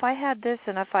 well, if I had this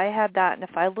and if I had that and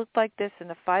if I looked like this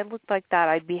and if I looked like that,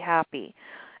 I'd be happy.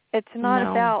 It's not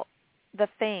about the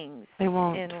things in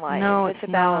life. No, it's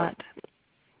about not.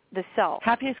 The self.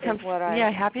 Happiness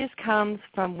comes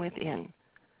from within.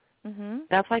 Mm-hmm.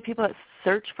 That's why people that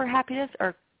search for happiness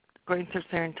are going to search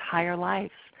their entire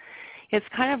lives. It's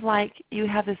kind of like you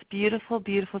have this beautiful,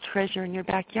 beautiful treasure in your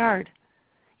backyard.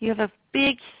 You have a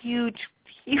big, huge,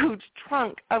 huge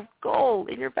trunk of gold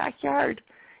in your backyard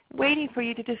waiting for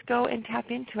you to just go and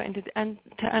tap into it and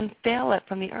to unveil it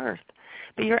from the earth.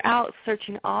 But you're out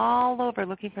searching all over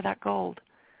looking for that gold.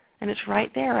 And it's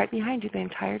right there, right behind you the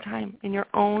entire time in your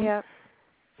own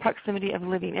proximity of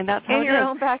living. And that's how it is. In your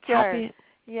own backyard.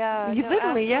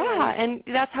 Absolutely. And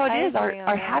that's how it is.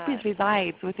 Our happiness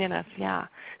resides within us,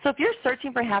 So if you're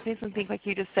searching for happiness and think like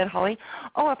you just said, Holly,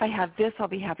 if I have this, I'll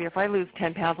be happy. If I lose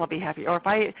 10 pounds, I'll be happy. Or if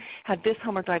I have this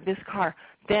home or drive this car,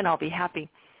 then I'll be happy.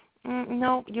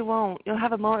 No, you won't. You'll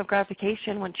have a moment of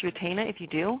gratification once you attain it, if you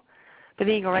do. But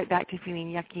then you go right back to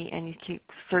feeling yucky and you keep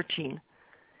searching.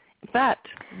 But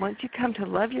once you come to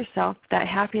love yourself, that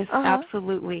happiness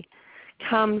absolutely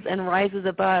comes and rises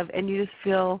above, and you just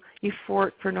feel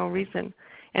euphoric for no reason.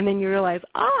 And then you realize,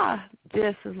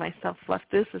 this is my self-love.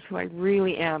 This is who I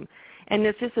really am. And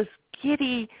it's just this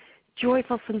giddy,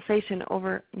 joyful sensation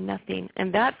over nothing.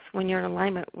 And that's when you're in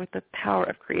alignment with the power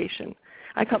of creation.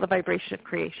 I call it the vibration of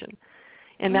creation.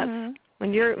 And that's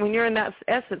when you're in that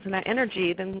essence and that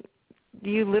energy, then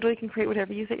you literally can create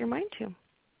whatever you set your mind to.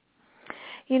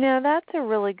 That's a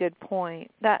really good point.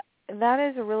 That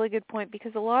is a really good point,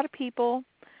 because a lot of people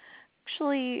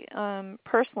actually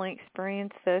personally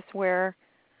experience this where,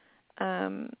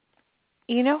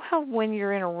 how when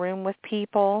you're in a room with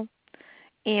people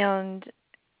and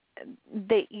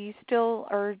that you still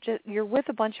are you're with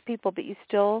a bunch of people, but you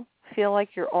still feel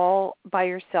like you're all by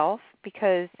yourself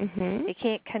because you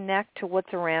can't connect to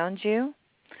what's around you.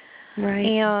 Right.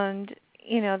 And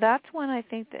that's when I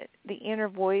think that the inner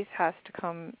voice has to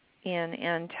come in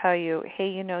and tell you, hey,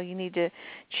 you need to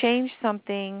change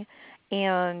something,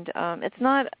 and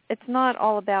it's not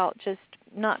all about just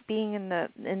not being in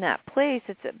that place.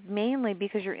 It's mainly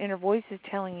because your inner voice is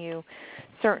telling you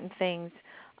certain things.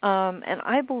 And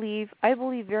I believe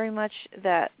very much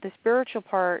that the spiritual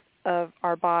part of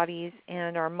our bodies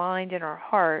and our mind and our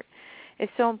heart is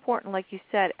so important. Like you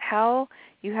said, how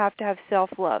you have to have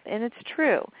self-love, and it's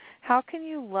true. How can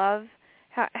you love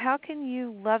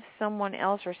someone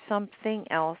else or something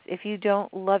else if you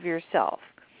don't love yourself?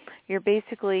 You're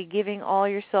basically giving all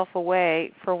yourself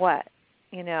away for what?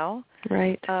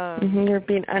 Right. You're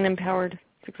being unempowered.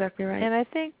 That's exactly right. And I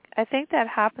think that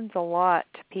happens a lot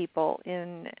to people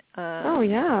in. Oh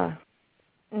yeah.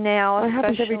 Now, it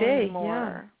happens every day.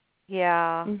 More.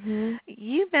 Yeah. Mm-hmm.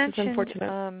 You mentioned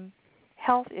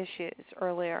health issues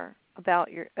earlier about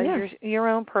your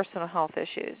own personal health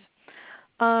issues.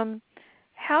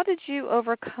 How did you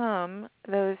overcome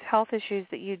those health issues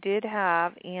that you did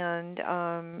have, and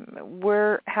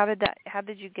how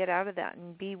did you get out of that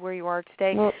and be where you are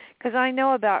today? Because I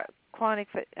know about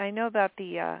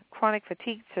the chronic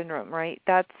fatigue syndrome, right?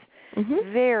 That's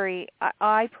very.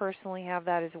 I personally have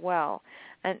that as well,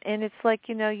 and it's like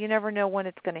you never know when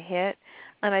it's going to hit,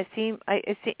 and it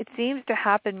seems to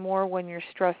happen more when you're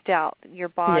stressed out. Your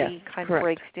body kind of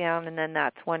breaks down, and then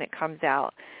that's when it comes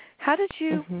out. How did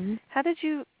you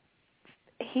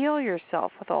heal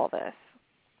yourself with all this?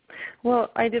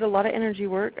 Well, I did a lot of energy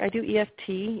work. I do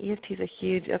EFT. EFT is a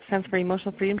huge stands for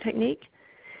emotional freedom technique.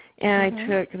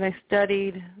 And I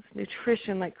studied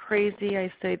nutrition like crazy.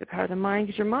 I studied the power of the mind,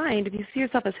 because your mind, if you see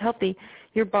yourself as healthy,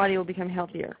 your body will become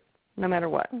healthier no matter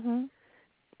what. Mm-hmm.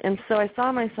 And so I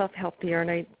saw myself healthier, and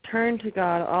I turned to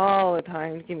God all the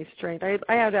time to give me strength. I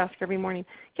had to ask every morning,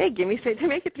 okay, give me strength to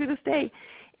make it through this day.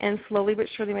 And slowly but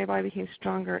surely my body became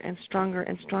stronger and stronger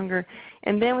and stronger.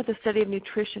 And then with the study of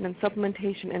nutrition and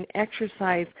supplementation and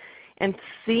exercise and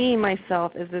seeing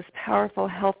myself as this powerful,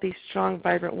 healthy, strong,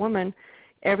 vibrant woman,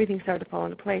 everything started to fall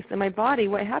into place. And my body,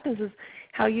 what happens is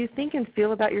how you think and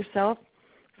feel about yourself.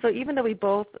 So even though we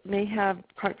both may have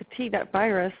chronic fatigue, that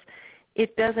virus,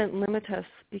 it doesn't limit us,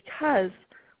 because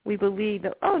we believe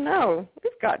that, oh, no,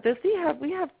 we've got this. We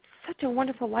have such a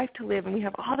wonderful life to live, and we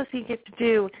have all this we get to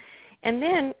do. And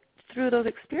then through those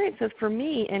experiences, for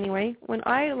me anyway, when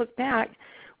I look back,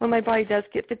 when my body does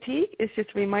get fatigued, it's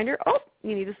just a reminder, oh,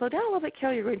 you need to slow down a little bit,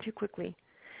 Carol, you're going too quickly.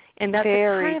 And that's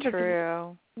very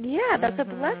true. That's a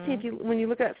blessing when you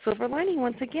look at silver lining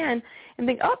once again and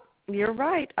think, oh, you're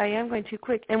right, I am going too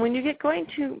quick. And when you get going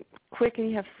too quick and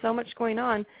you have so much going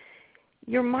on,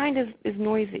 your mind is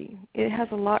noisy. It has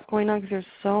a lot going on because there's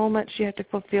so much you have to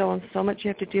fulfill and so much you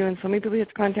have to do and so many people you have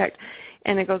to contact,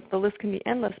 and the list can be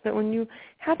endless. But when you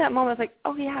have that moment, it's like,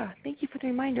 oh, yeah, thank you for the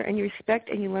reminder, and you respect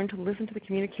and you learn to listen to the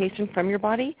communication from your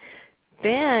body,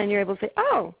 then you're able to say,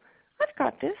 oh, I've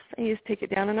got this, and you just take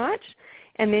it down a notch,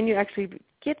 and then you actually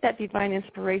get that divine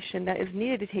inspiration that is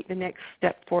needed to take the next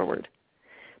step forward.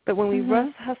 But when we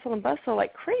rush, hustle, and bustle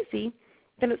like crazy,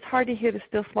 then it's hard to hear the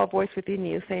still small voice within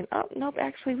you saying, oh, no,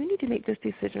 actually, we need to make this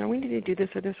decision, or we need to do this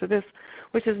or this or this,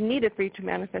 which is needed for you to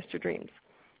manifest your dreams.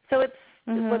 So it's,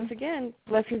 once again,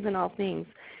 blessings in all things.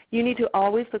 You need to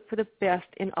always look for the best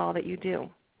in all that you do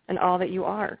and all that you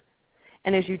are.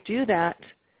 And as you do that,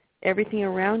 everything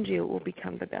around you will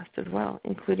become the best as well,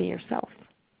 including yourself.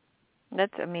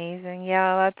 That's amazing.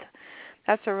 Yeah,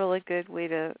 that's a really good way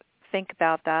to think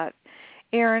about that.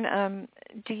 Erin,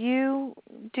 do you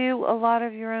do a lot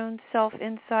of your own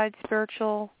inside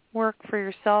spiritual work for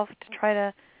yourself to try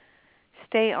to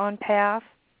stay on path?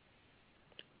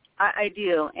 I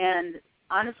do, and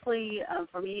honestly,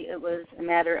 for me, it was a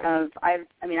matter of I've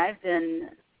been,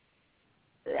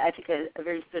 I think, a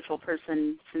very spiritual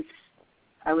person since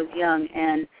I was young,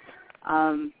 and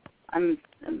I'm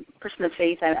a person of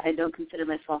faith. I don't consider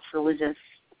myself religious.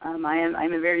 I'm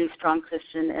a very strong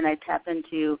Christian, and I tap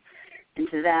into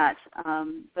that.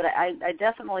 But I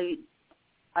definitely,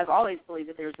 I've always believed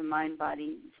that there's a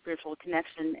mind-body spiritual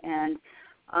connection, and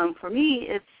for me,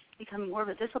 it's become more of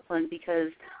a discipline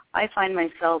because I find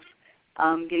myself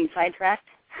getting sidetracked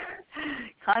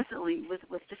constantly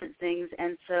with different things,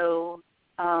 and so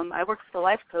I worked with a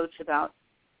life coach about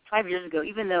 5 years ago.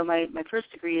 Even though my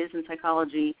first degree is in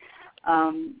psychology,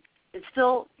 it's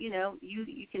still, you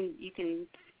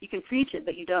can preach it,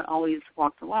 but you don't always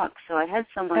walk the walk. So I had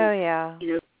someone,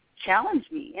 challenge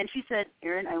me, and she said,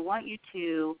 Erin, I want you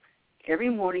to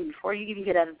every morning before you even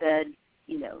get out of bed,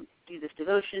 do this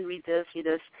devotion, read this,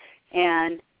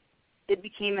 and it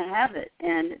became a habit,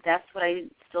 and that's what I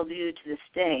still do to this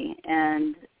day.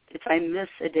 And if I miss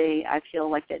a day, I feel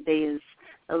like that day is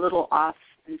a little off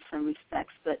in some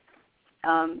respects, but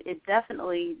it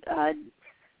definitely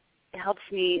helps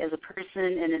me as a person,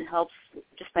 and it helps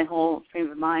just my whole frame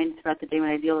of mind throughout the day when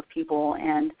I deal with people.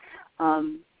 And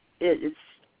it's,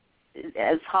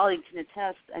 as Holly can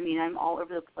attest, I mean, I'm all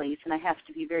over the place, and I have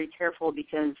to be very careful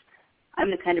because I'm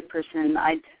the kind of person,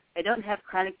 I don't have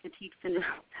chronic fatigue syndrome.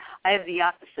 I have the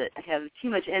opposite. I have too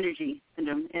much energy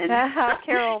syndrome. And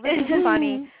Carol, this is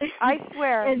funny. I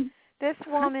swear, this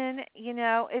woman, you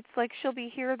know, it's like she'll be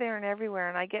here, there, and everywhere,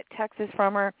 and I get texts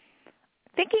from her,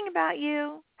 thinking about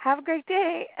you, have a great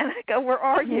day, and I go, where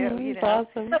are you? You know?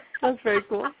 Awesome. That's very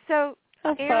cool. So,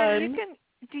 That's Erin,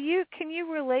 fun. can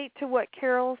you relate to what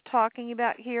Carol's talking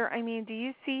about here? I mean, do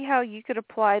you see how you could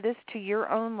apply this to your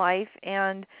own life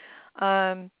and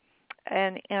how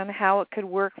it could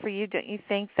work for you? Don't you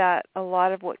think that a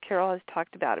lot of what Carol has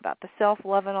talked about the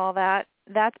self-love and all that,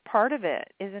 that's part of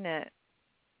it, isn't it?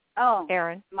 Oh,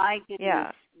 Erin. My goodness,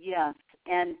 yeah. Yes.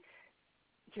 And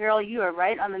Carol, you are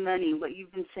right on the money. What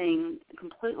you've been saying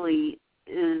completely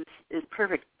is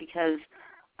perfect because,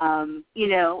 you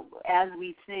know, as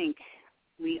we think,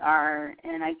 we are,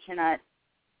 and I cannot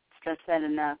stress that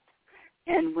enough.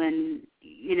 And when,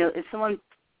 you know, if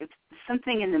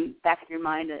something in the back of your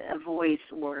mind, a voice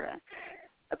or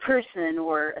a person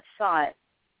or a thought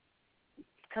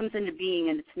comes into being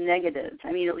and it's negative,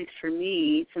 I mean, at least for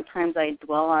me, sometimes I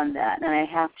dwell on that, and I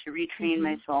have to retrain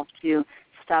myself to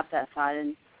stop that thought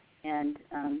and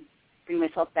bring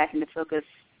myself back into focus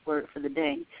for the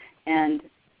day. And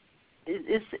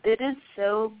it's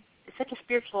such a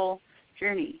spiritual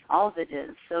journey. All of it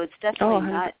is. So it's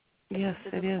definitely not. Yes,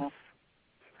 physical.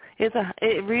 it is.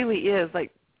 It really is.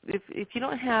 Like if you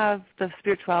don't have the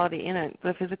spirituality in it,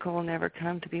 the physical will never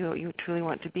come to be what you truly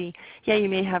want to be. Yeah, you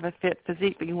may have a fit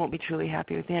physique, but you won't be truly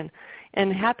happy within.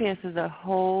 And happiness is a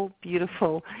whole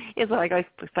beautiful. It's like I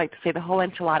like to say, the whole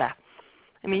enchilada.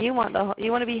 I mean, you want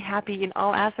to be happy in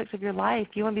all aspects of your life.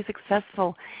 You want to be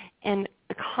successful and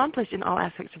accomplished in all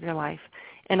aspects of your life,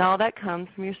 and all that comes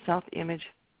from your self-image,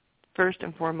 first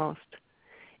and foremost.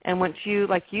 And once you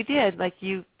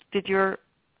did your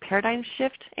paradigm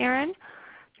shift, Erin,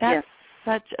 that's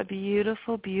such a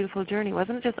beautiful, beautiful journey.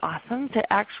 Wasn't it just awesome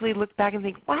to actually look back and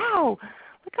think, wow,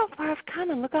 look how far I've come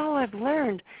and look all I've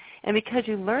learned. And because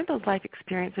you learned those life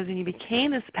experiences and you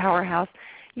became this powerhouse,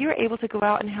 you're able to go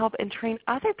out and help and train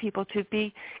other people to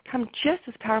become just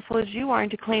as powerful as you are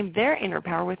and to claim their inner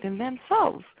power within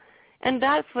themselves. And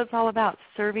that's what it's all about,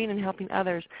 serving and helping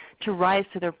others to rise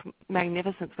to their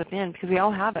magnificence within, because we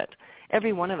all have it.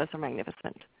 Every one of us are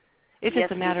magnificent. It's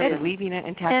just a matter of believing it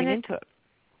and tapping into it.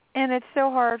 And it's so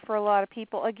hard for a lot of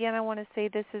people. Again, I want to say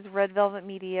this is Red Velvet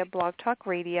Media Blog Talk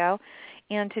Radio,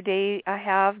 and today I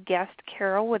have guest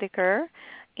Carol Whitaker,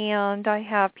 and I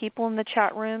have people in the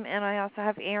chat room, and I also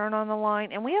have Erin on the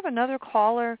line, and we have another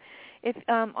caller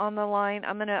on the line.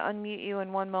 I'm going to unmute you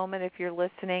in one moment if you're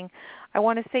listening. I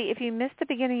want to say if you missed the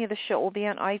beginning of the show, it will be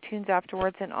on iTunes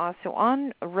afterwards and also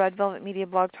on Red Velvet Media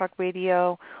Blog Talk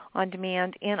Radio on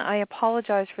demand, and I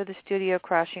apologize for the studio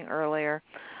crashing earlier.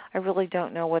 I really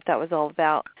don't know what that was all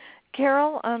about.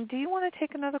 Carol, do you want to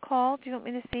take another call? Do you want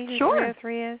me to see who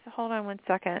 303 is? Hold on one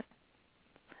second.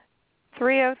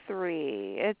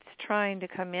 303. It's trying to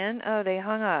come in. Oh, they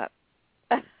hung up.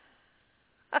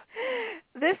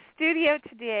 This studio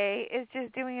today is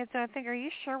just doing its own thing. Are you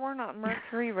sure we're not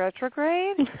Mercury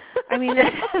retrograde? I mean, this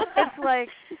is like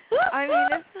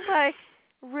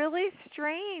really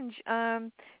strange.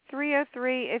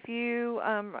 303, if you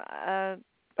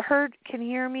can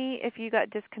hear me, if you got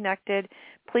disconnected,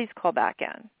 please call back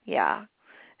in. Yeah.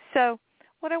 So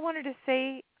what I wanted to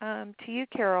say to you,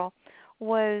 Carol,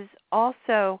 was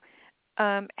also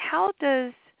how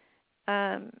does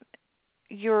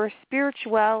your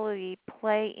spirituality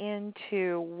play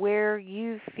into where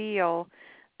you feel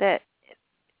that,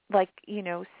 like, you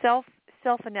know,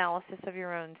 self-analysis of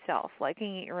your own self,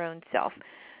 looking at your own self.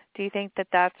 Do you think that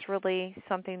that's really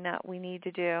something that we need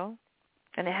to do?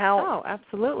 And how? Oh,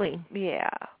 absolutely. Yeah.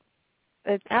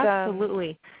 It's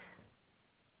absolutely.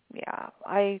 Yeah.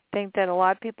 I think that a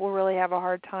lot of people really have a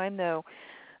hard time, though,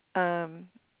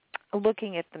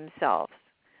 looking at themselves.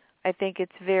 I think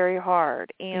it's very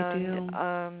hard,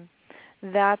 and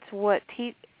that's what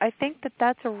I think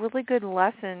that's a really good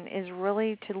lesson, is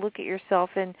really to look at yourself,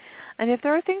 and if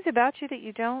there are things about you that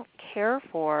you don't care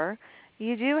for,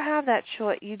 you do have that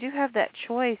choice. You do have that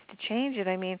choice to change it.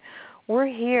 I mean, we're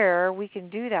here, we can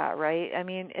do that, right? I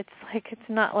mean, it's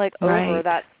not like over.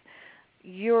 That's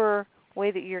your way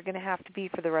that you're going to have to be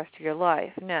for the rest of your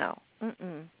life. No,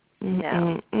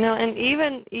 no, and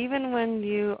even when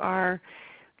you are.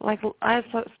 Like, I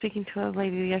was speaking to a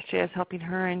lady yesterday. I was helping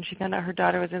her, and she found out her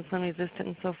daughter was insulin resistant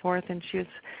and so forth, and she was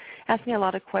asked me a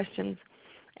lot of questions.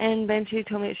 And then she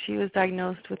told me that she was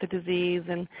diagnosed with a disease,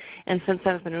 and since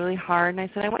then it's been really hard. And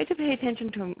I said, I want you to pay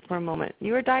attention to for a moment.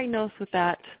 You were diagnosed with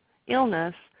that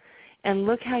illness, and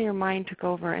look how your mind took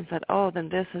over and said, oh, then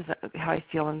this is how I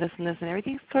feel, and this, and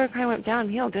everything sort of kind of went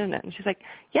downhill, didn't it? And she's like,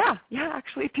 yeah,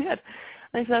 actually it did.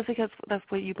 And I said, that's because that's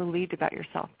what you believed about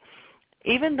yourself.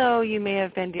 Even though you may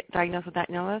have been diagnosed with that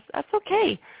illness, that's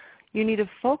okay. You need to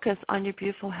focus on your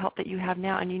beautiful health that you have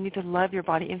now, and you need to love your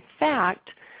body. In fact,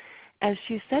 as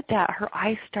she said that, her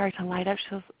eyes started to light up.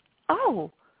 She goes, oh,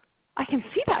 I can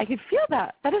see that. I can feel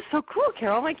that. That is so cool,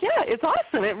 Carol. I'm like, yeah, it's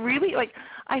awesome. It really,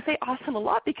 I say awesome a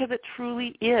lot because it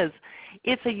truly is.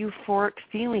 It's a euphoric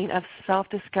feeling of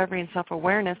self-discovery and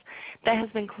self-awareness that has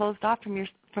been closed off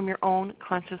from your own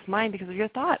conscious mind because of your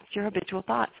thoughts, your habitual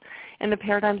thoughts, and the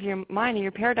paradigms of your mind. And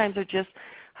your paradigms are just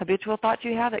habitual thoughts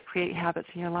you have that create habits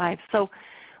in your life. So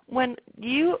when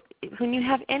you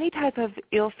have any type of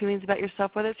ill feelings about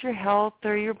yourself, whether it's your health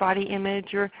or your body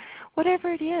image or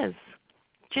whatever it is,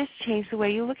 just change the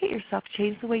way you look at yourself,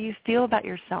 change the way you feel about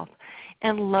yourself,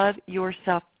 and love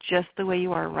yourself just the way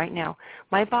you are right now.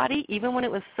 My body, even when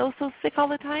it was so sick all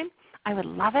the time, I would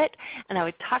love it, and I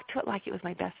would talk to it like it was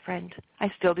my best friend.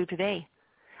 I still do today.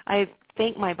 I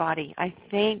thank my body. I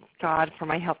thank God for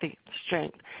my healthy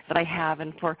strength that I have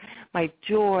and for my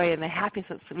joy and the happiness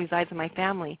that resides in my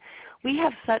family.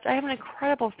 I have an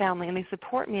incredible family, and they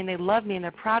support me, and they love me, and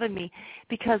they're proud of me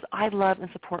because I love and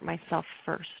support myself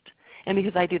first. And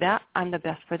because I do that, I'm the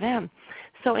best for them.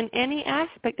 So in any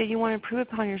aspect that you want to improve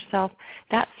upon yourself,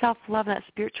 that self-love and that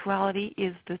spirituality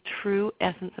is the true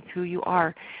essence of who you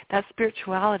are. That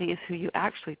spirituality is who you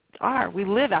actually are. We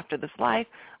live after this life.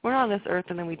 We're on this earth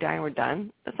and then we die and we're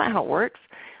done. That's not how it works.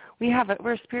 We're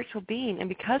a spiritual being, and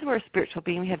because we're a spiritual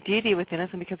being, we have deity within us,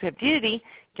 and because we have deity,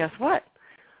 guess what?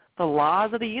 The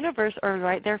laws of the universe are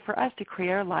right there for us to create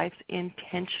our lives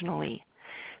intentionally.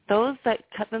 Those that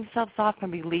cut themselves off from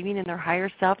believing in their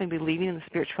higher self and believing in the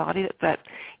spirituality that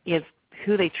is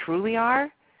who they truly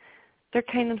are, they're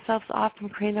cutting themselves off from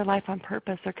creating their life on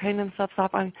purpose. They're cutting themselves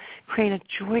off on creating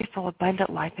a joyful,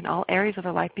 abundant life in all areas of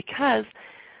their life, because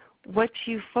what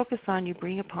you focus on, you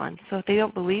bring upon. So if they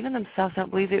don't believe in themselves,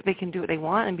 don't believe that they can do what they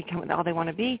want and become all they want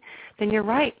to be, then you're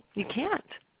right, you can't.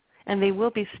 And they will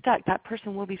be stuck. That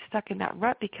person will be stuck in that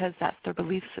rut because that's their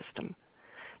belief system.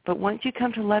 But once you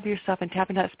come to love yourself and tap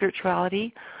into that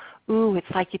spirituality, it's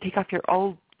like you take off your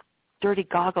old dirty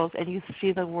goggles and you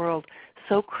see the world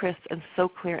so crisp and so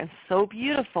clear and so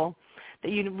beautiful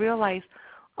that you realize,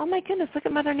 oh my goodness, look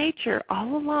at Mother Nature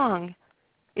all along.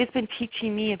 It's been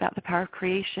teaching me about the power of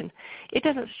creation. It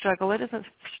doesn't struggle. It doesn't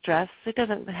stress. It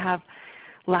doesn't have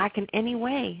lack in any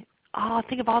way. Oh,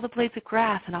 think of all the blades of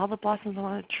grass and all the blossoms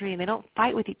on a tree, and they don't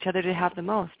fight with each other to have the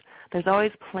most. There's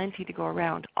always plenty to go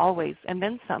around, always, and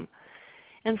then some.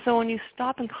 And so when you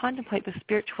stop and contemplate the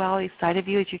spirituality side of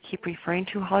you, as you keep referring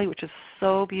to, Holly, which is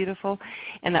so beautiful,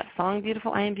 and that song,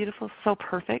 Beautiful, I Am Beautiful, so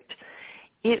perfect,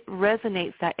 it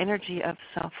resonates, that energy of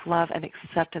self-love and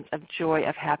acceptance, of joy,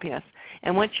 of happiness.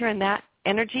 And once you're in that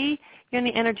energy, you're in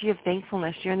the energy of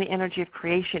thankfulness. You're in the energy of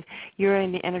creation. You're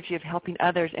in the energy of helping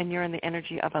others, and you're in the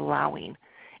energy of allowing.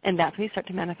 And that's when you start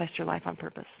to manifest your life on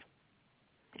purpose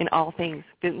in all things,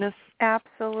 business,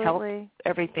 absolutely, health,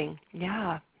 everything.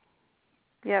 Yeah.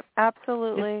 Yep,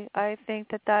 absolutely. I think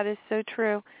that is so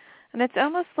true. And it's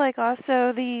almost like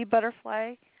also the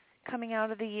butterfly coming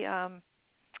out of the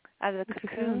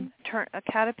cocoon, a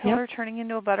caterpillar turning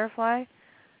into a butterfly.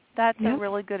 That's a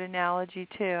really good analogy,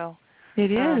 too.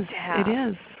 It is. It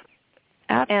is.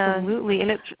 Absolutely.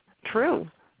 And it's true.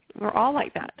 We're all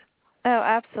like that. Oh,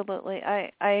 absolutely.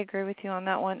 I agree with you on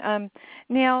that one.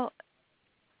 Now,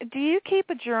 do you keep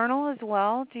a journal as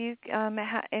well? Do you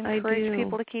encourage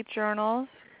people to keep journals?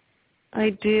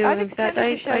 I do. I've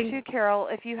extended the show too, Carol,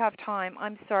 if you have time.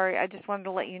 I'm sorry. I just wanted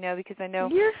to let you know because I know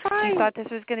you're fine. You thought this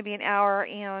was going to be an hour,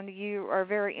 and you are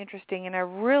very interesting, and I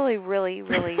really, really,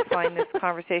 really find this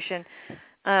conversation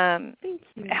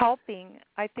helping.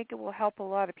 I think it will help a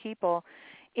lot of people.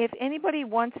 If anybody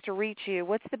wants to reach you,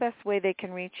 what's the best way they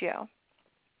can reach you?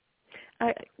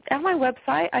 At my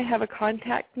website, I have a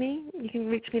contact me. You can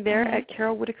reach me there at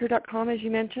carolwhitaker.com, as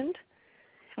you mentioned.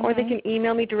 Or they can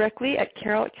email me directly at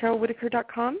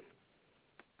carol@carolwhitaker.com.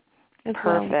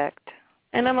 Perfect.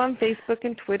 And I'm on Facebook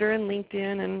and Twitter and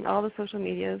LinkedIn and all the social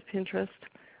medias, Pinterest.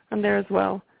 I'm there as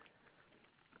well.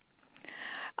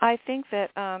 I think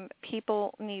that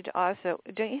people need to also,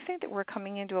 don't you think that we're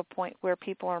coming into a point where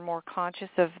people are more conscious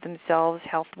of themselves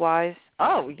health-wise?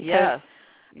 Oh, yes.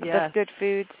 The good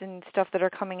foods and stuff that are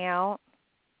coming out?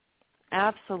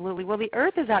 Absolutely. Well, the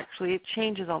earth is actually, it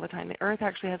changes all the time. The earth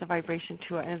actually has a vibration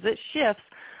to it. And as it shifts,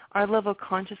 our level of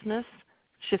consciousness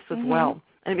shifts as well,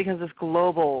 and it becomes this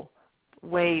global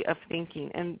way of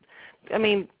thinking. And, I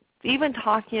mean, even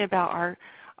talking about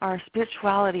our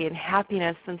spirituality and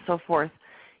happiness and so forth,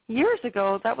 years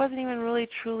ago, that wasn't even really,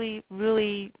 truly,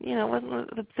 really, it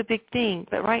wasn't the big thing.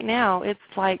 But right now, it's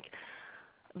like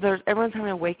everyone's having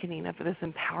an awakening of this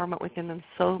empowerment within them,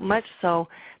 so much so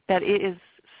that it is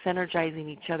synergizing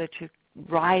each other to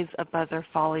rise above their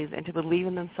follies and to believe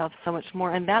in themselves so much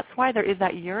more. And that's why there is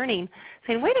that yearning,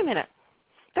 saying, wait a minute,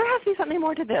 there has to be something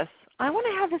more to this. I want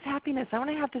to have this happiness. I want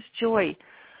to have this joy.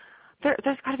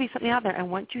 There's got to be something out there. And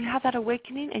once you have that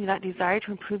awakening and that desire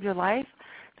to improve your life,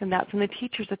 then that's when the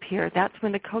teachers appear. That's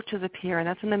when the coaches appear. And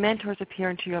that's when the mentors appear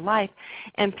into your life.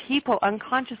 And people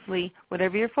unconsciously,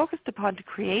 whatever you're focused upon to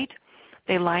create,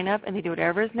 they line up and they do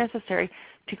whatever is necessary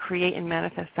to create and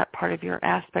manifest that part of your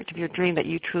aspect of your dream that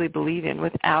you truly believe in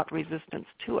without resistance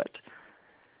to it.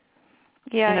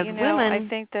 Yeah, and as women, I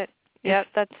think that,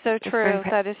 that's so true.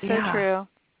 That is so true.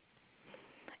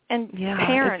 And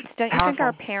parents, don't you think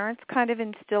our parents kind of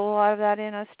instill a lot of that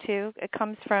in us too? It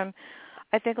comes from,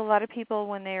 I think a lot of people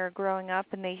when they are growing up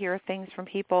and they hear things from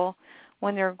people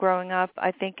when they're growing up,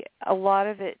 I think a lot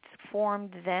of it's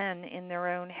formed then in their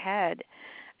own head.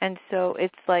 And so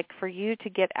it's like for you to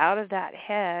get out of that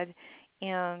head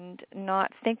and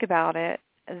not think about it,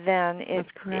 then it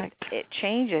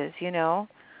changes, Yes,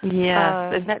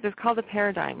 it's called a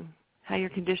paradigm. How you're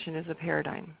conditioned is a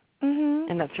paradigm.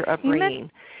 And that's your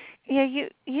upbringing.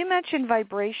 You mentioned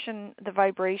the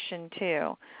vibration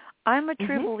too. I'm a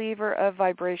true believer of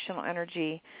vibrational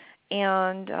energy,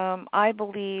 and I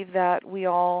believe that we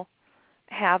all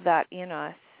have that in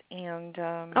us. And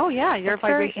you're a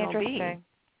vibrational being.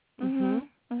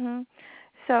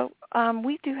 So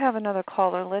we do have another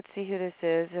caller. Let's see who this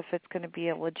is, if it's going to be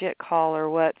a legit call or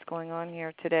what's going on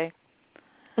here today.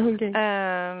 Okay.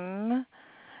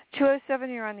 207,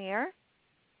 you're on the air.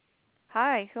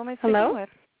 Hi, who am I speaking with?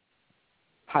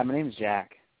 Hi, my name is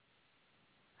Jack.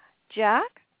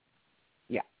 Jack?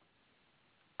 Yeah.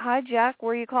 Hi, Jack.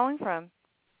 Where are you calling from?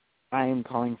 I am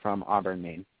calling from Auburn,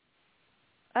 Maine.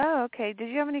 Oh, okay. Do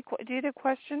you have a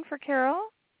question for Carol?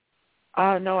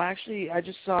 No, actually, I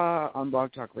just saw on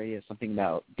Blog Talk Radio something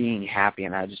about being happy,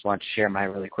 and I just want to share my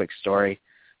really quick story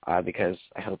because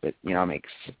I hope it, makes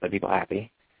the people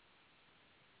happy.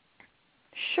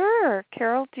 Sure.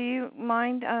 Carol, do you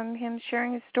mind him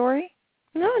sharing his story?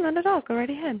 No, not at all. Go right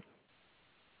ahead.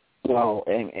 Well,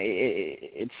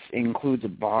 it includes a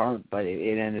bar, but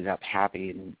it ended up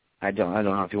happy, and I don't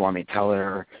know if you want me to tell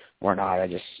her or not. I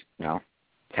just, it's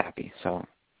happy, so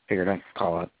figured I'd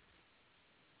call it.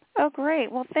 Oh, great.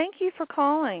 Well, thank you for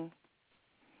calling.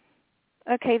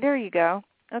 Okay, there you go.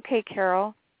 Okay,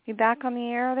 Carol, you back on the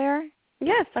air there?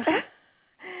 Yes.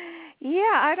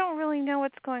 Yeah, I don't really know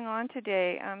what's going on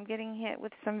today. I'm getting hit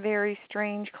with some very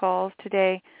strange calls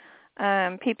today.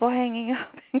 People hanging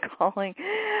up and calling.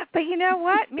 But you know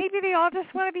what? Maybe they all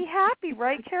just want to be happy,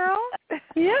 right, Carol?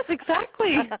 Yes,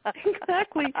 exactly.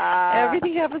 Exactly.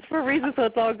 Everything happens for a reason, so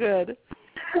it's all good.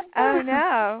 Oh,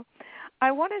 no.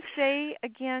 I want to say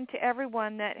again to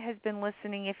everyone that has been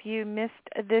listening, if you missed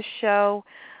this show,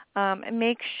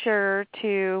 make sure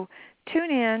to tune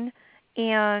in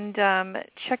and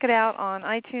check it out on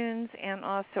iTunes and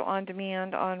also on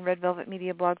demand on Red Velvet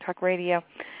Media Blog Talk Radio.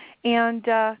 And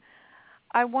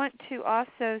I want to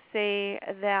also say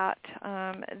that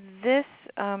this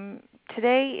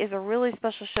today is a really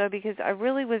special show because I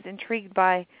really was intrigued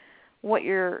by what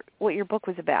your book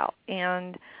was about,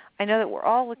 and I know that we're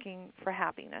all looking for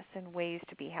happiness and ways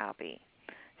to be happy.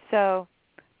 So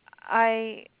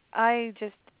I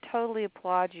just totally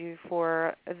applaud you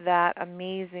for that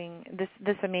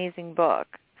this amazing book.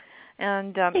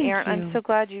 And Erin, I'm so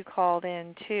glad you called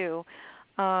in too.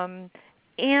 And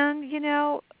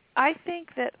I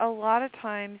think that a lot of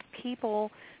times people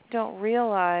don't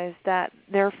realize that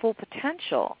their full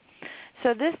potential.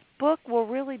 So this book will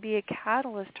really be a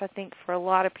catalyst, I think, for a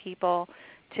lot of people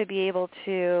to be able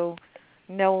to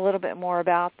know a little bit more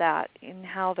about that and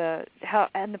how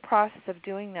and the process of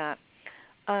doing that.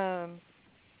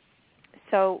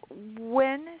 So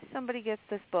when somebody gets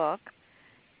this book,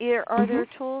 are there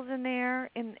tools in there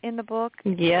in the book?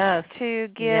 Yes. To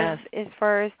give as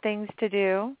far as things to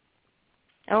do?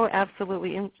 Oh,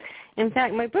 absolutely. In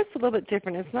fact, my book's a little bit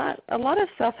different. It's not a lot of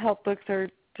self-help books are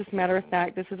just matter of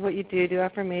fact. This is what you do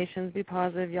affirmations, be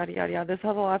positive, yada yada yada. This is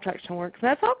how the law of attraction works. And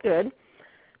that's all good.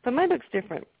 But my book's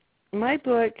different. My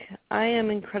book, I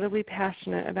am incredibly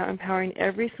passionate about empowering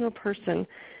every single person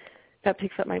that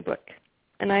picks up my book.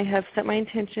 and I have set my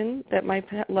intention that my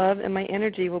love and my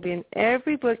energy will be in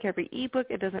every book, every ebook,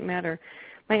 it doesn't matter.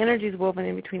 My energy is woven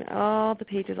in between all the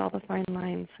pages, all the fine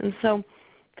lines. And so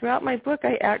throughout my book,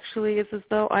 it's as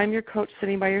though I'm your coach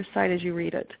sitting by your side as you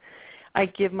read it. I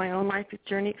give my own life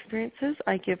journey experiences.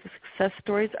 I give the success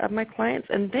stories of my clients.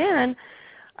 And then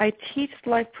I teach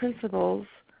life principles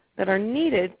that are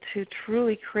needed to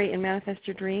truly create and manifest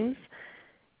your dreams.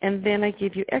 And then I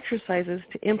give you exercises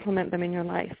to implement them in your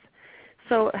life.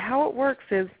 So how it works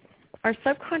is our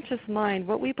subconscious mind,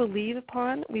 what we believe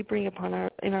upon, we bring upon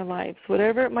in our lives.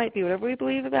 Whatever it might be, whatever we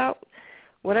believe about,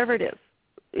 whatever it is,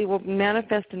 it will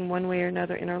manifest in one way or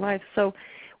another in our lives. So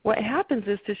what happens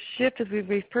is to shift, as we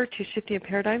refer to shifting a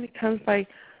paradigm, it comes by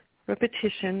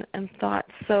repetition and thought.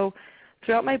 So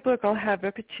throughout my book, I'll have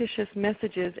repetitious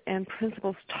messages and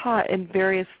principles taught in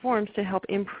various forms to help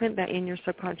imprint that in your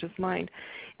subconscious mind.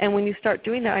 And when you start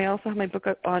doing that, I also have my book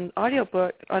on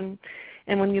audiobook,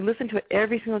 and when you listen to it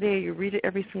every single day, you read it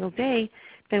every single day,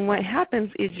 then what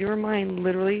happens is your mind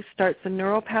literally starts, the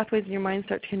neural pathways in your mind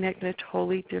start to connect in a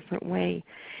totally different way.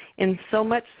 And so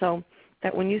much so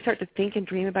that when you start to think and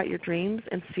dream about your dreams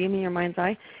and see them in your mind's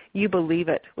eye, you believe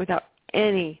it without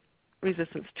any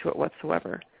resistance to it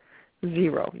whatsoever.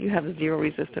 Zero. You have zero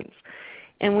resistance.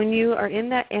 And when you are in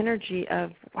that energy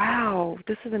of, wow,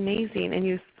 this is amazing, and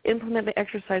you implement the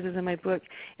exercises in my book,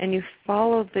 and you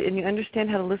follow and you understand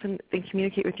how to listen and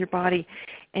communicate with your body,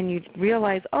 and you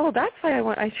realize, oh, that's why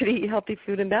I should eat healthy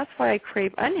food, and that's why I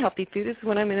crave unhealthy food is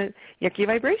when I'm in a yucky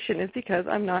vibration, is because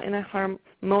I'm not in a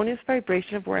harmonious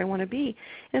vibration of where I want to be.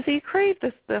 And so you crave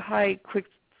the high, quick,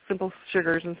 simple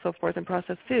sugars and so forth and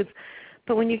processed foods.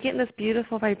 But when you get in this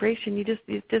beautiful vibration, it just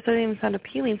doesn't even sound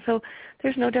appealing. So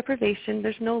there's no deprivation.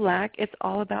 There's no lack. It's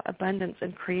all about abundance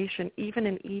and creation, even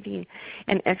in eating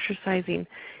and exercising.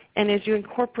 And as you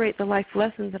incorporate the life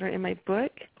lessons that are in my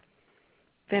book,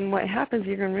 then what happens,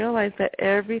 you're going to realize that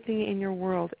everything in your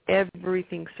world,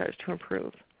 everything starts to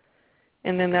improve.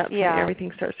 And then that's when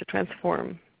everything starts to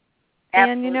transform.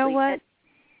 Absolutely. And you know what?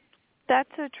 That's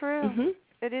so true. Mm-hmm.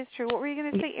 It is true. What were you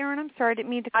going to say, Erin? I'm sorry. I didn't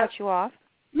mean to cut you off.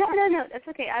 No, that's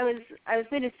okay. I was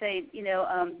going to say,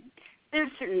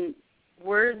 there's certain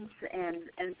words and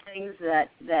things that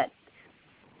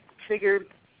trigger,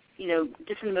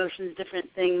 different emotions,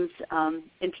 different things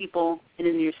in people and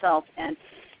in yourself. And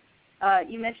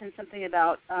you mentioned something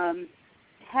about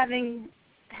having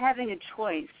a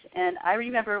choice. And I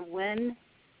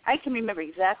can remember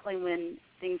exactly when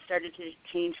things started to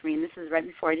change for me. And this is right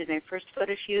before I did my first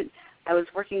photo shoot. I was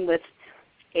working with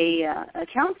a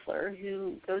counselor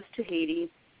who goes to Haiti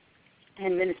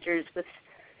and ministers with,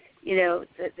 the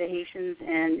Haitians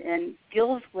and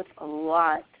deals with a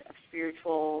lot of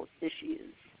spiritual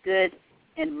issues, good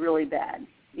and really bad,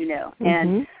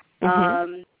 And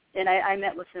and I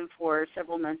met with him for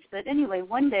several months. But anyway,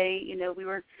 one day, we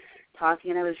were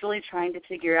talking, and I was really trying to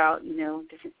figure out,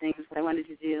 different things that I wanted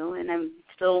to do. And I'm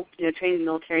still, training in the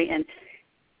military. And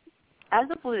out of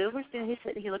the blue,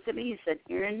 he looked at me, he said,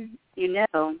 Erin,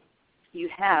 you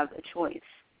have a choice.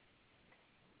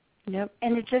 Yep.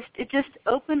 And it just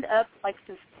opened up like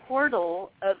this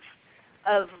portal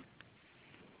of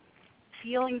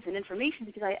feelings and information,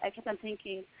 because I kept on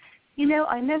thinking,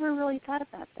 I never really thought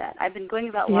about that. I've been going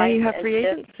about life. Yeah, you have free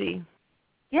agency.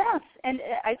 Yes, and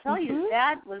I tell you,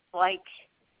 that was like,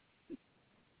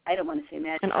 I don't want to say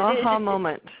magic. An aha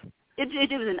moment.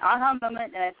 It was an aha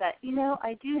moment, and I thought,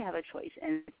 I do have a choice.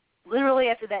 And literally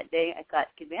after that day, I thought,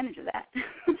 take advantage of that.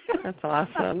 That's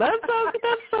awesome. That's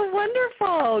so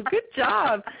wonderful. Good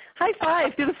job. High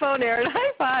five to the phone, Erin.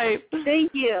 High five.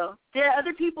 Thank you. There are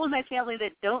other people in my family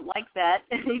that don't like that,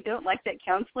 and they don't like that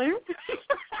counselor.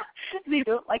 They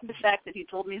don't like the fact that he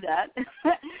told me that.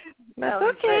 That's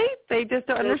okay. They just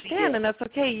don't understand, and that's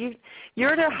okay.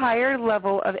 You're at a higher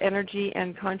level of energy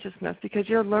and consciousness because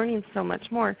you're learning so much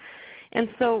more. And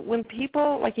so when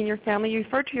people, like in your family, you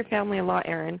refer to your family a lot,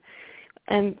 Erin,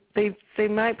 and they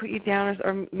might put you down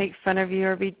or make fun of you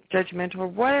or be judgmental or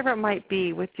whatever it might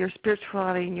be with your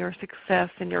spirituality and your success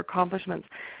and your accomplishments,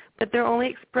 but they're only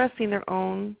expressing their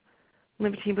own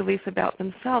limiting beliefs about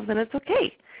themselves, and it's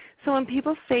okay. So when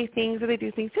people say things or they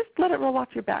do things, just let it roll off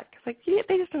your back. It's like,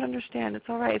 they just don't understand. It's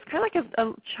all right. It's kind of like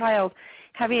a child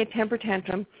having a temper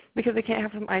tantrum because they can't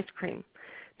have some ice cream.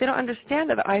 They don't understand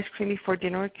that the ice cream before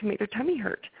dinner can make their tummy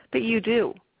hurt, but you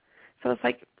do. So it's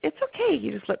like, it's okay.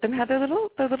 You just let them have their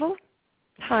little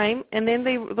time, and then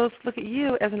they'll look at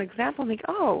you as an example and think,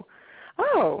 oh,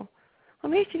 well,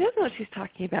 maybe she does know what she's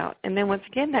talking about. And then once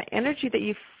again, that energy that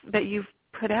you've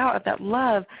put out of that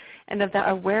love and of that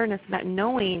awareness and that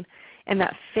knowing and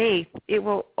that faith, it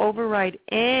will override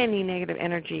any negative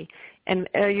energy, And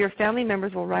your family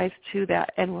members will rise to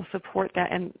that and will support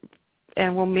that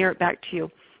and will mirror it back to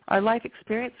you. Our life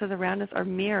experiences around us are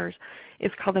mirrors.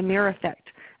 It's called the mirror effect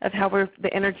of how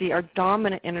the energy, our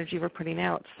dominant energy we're putting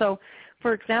out. So,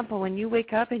 for example, when you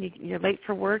wake up and you're late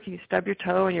for work and you stub your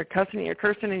toe and you're cussing and you're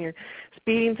cursing and you're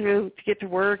speeding through to get to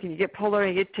work and you get pulled over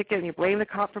and you get a ticket and you blame the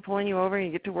cop for pulling you over and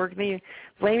you get to work and then you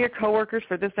blame your coworkers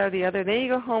for this, that, or the other. Then you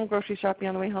go home, grocery shopping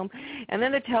on the way home, and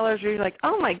then the tellers are like,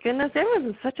 oh, my goodness, everyone's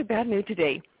in such a bad mood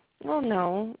today. Well,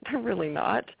 no, they're really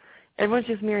not. Everyone's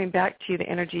just mirroring back to you the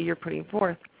energy you're putting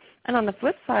forth. And on the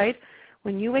flip side,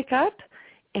 when you wake up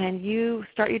and you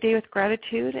start your day with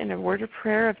gratitude and a word of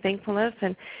prayer of thankfulness,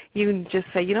 and you just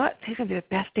say, you know what, today's going to be the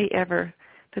best day ever,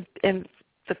 and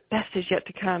the best is yet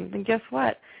to come, then guess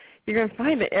what? You're going to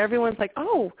find that everyone's like,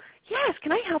 oh, yes,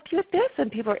 can I help you with this? And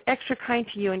people are extra kind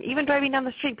to you. And even driving down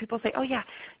the street, people say, oh, yeah,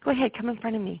 go ahead, come in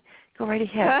front of me. Go right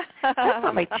ahead. That's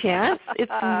not my chance.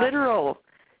 It's literal.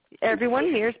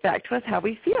 Everyone mirrors back to us how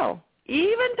we feel,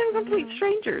 even to complete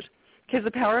strangers. Because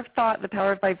the power of thought, the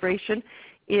power of vibration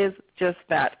is just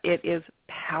that. It is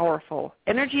powerful.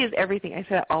 Energy is everything. I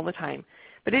say that all the time.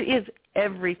 But it is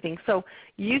everything. So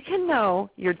you can know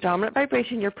your dominant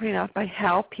vibration you're putting off by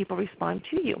how people respond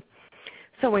to you.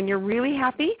 So when you're really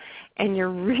happy and you're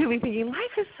really thinking,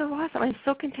 life is so awesome, I'm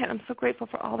so content, I'm so grateful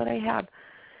for all that I have,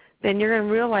 then you're going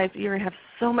to realize that you're going to have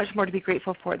so much more to be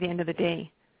grateful for at the end of the day.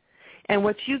 And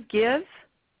what you give,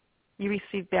 you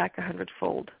receive back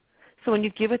 100-fold. So when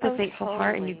you give with a thankful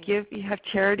heart and you have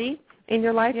charity in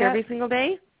your life every single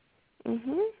day,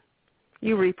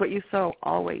 you reap what you sow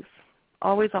always,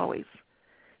 always, always.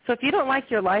 So if you don't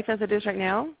like your life as it is right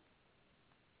now,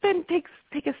 then take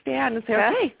a stand and say,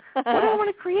 okay, what do I want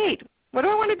to create? What do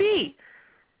I want to be?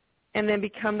 And then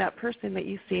become that person that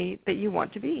you see that you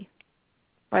want to be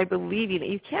by believing that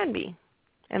you can be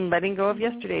and letting go of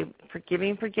yesterday,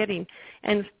 forgiving, forgetting,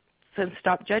 and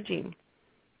stop judging.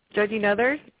 Judging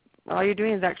others, all you're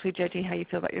doing is actually judging how you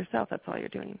feel about yourself. That's all you're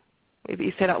doing. Maybe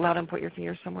you say it out loud and put your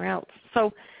finger somewhere else.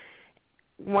 So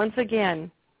once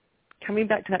again, coming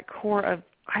back to that core of,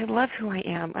 I love who I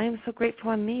am. I am so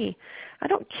grateful I'm me. I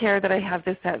don't care that I have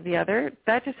this, that, the other.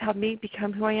 That just helped me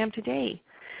become who I am today.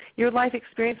 Your life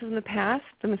experiences in the past,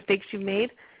 the mistakes you've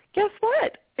made, guess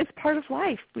what? It's part of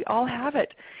life. We all have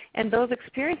it. And those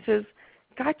experiences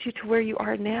got you to where you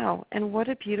are now. And what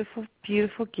a beautiful,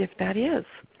 beautiful gift that is.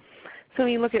 So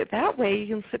when you look at it that way,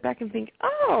 you can sit back and think,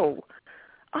 oh,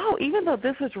 even though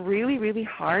this was really, really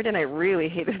hard and I really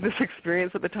hated this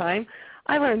experience at the time,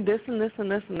 I learned this and this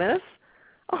and this and this.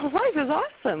 Oh, life is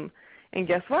awesome. And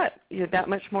guess what? You're that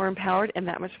much more empowered and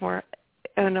that much more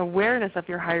an awareness of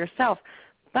your higher self.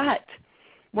 But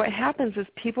what happens is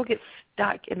people get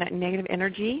stuck in that negative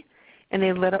energy and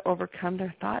they let it overcome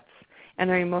their thoughts and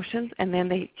their emotions, and then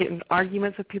they get in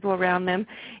arguments with people around them,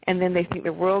 and then they think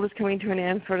the world is coming to an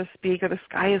end, so to speak, or the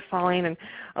sky is falling, and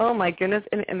oh my goodness,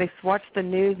 and they watch the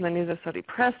news, and the news is so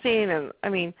depressing, and I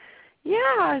mean,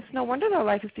 yeah, it's no wonder their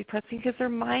life is depressing because their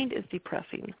mind is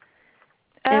depressing.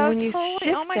 And when you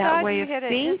shift that way of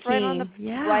thinking,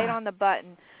 right on the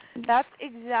button. That's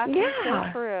exactly so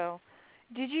true.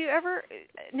 Did you ever,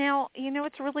 now, you know,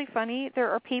 it's really funny. There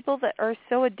are people that are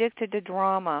so addicted to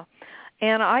drama.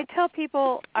 And I tell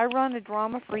people I run a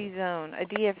drama-free zone, a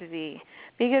DFZ,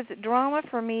 because drama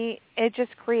for me, it just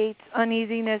creates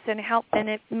uneasiness and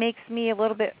it makes me a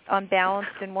little bit unbalanced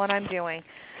in what I'm doing.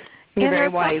 You're very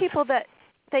wise. There are some people that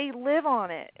they live on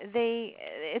it.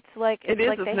 It's like they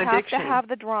have addiction. to have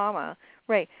the drama.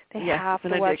 Right. They have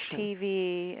to watch addiction.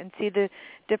 TV and see the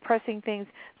depressing things.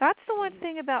 That's the one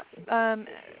thing about,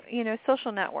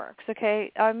 social networks,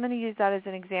 okay? I'm going to use that as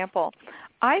an example.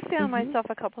 I found myself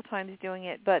a couple times doing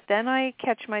it, but then I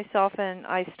catch myself and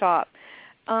I stop.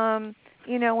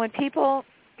 When people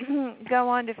go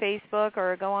on to Facebook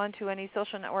or go on to any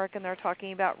social network and they're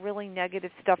talking about really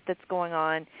negative stuff that's going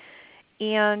on,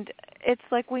 and it's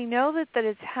like we know that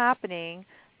it's happening,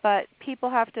 but people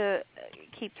have to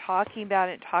keep talking about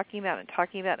it,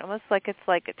 almost like it's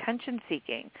like attention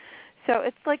seeking. So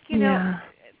it's like,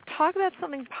 talk about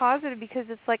something positive because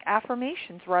it's like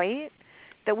affirmations, right?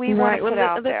 That we want to put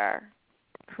out there.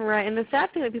 Right, and the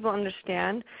sad thing that people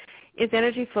understand is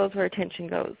energy flows where attention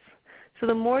goes. So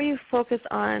the more you focus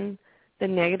on the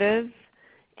negative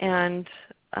and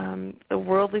the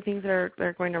worldly things that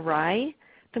are going awry,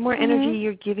 the more energy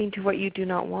you're giving to what you do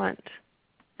not want.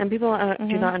 And people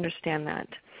do not understand that.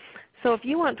 So if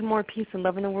you want more peace and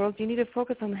love in the world, you need to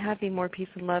focus on having more peace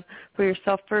and love for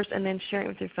yourself first and then sharing it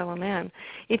with your fellow man.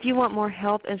 If you want more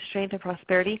health and strength and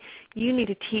prosperity, you need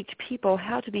to teach people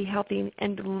how to be healthy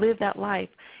and to live that life.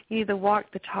 You need to walk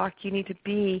the talk. You need to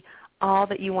be all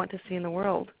that you want to see in the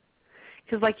world.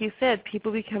 Because like you said, people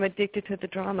become addicted to the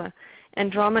drama. And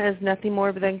drama is nothing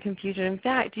more than confusion. In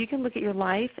fact, you can look at your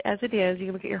life as it is. You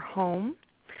can look at your home.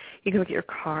 You can look at your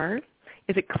car.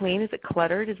 Is it clean? Is it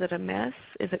cluttered? Is it a mess?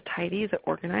 Is it tidy? Is it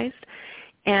organized?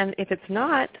 And if it's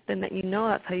not, then that you know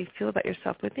that's how you feel about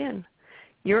yourself within.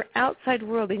 Your outside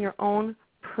world in your own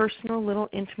personal little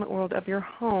intimate world of your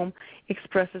home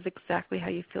expresses exactly how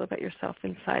you feel about yourself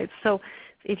inside. So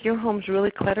if your home's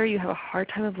really cluttered, you have a hard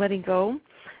time of letting go.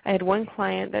 I had one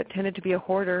client that tended to be a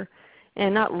hoarder,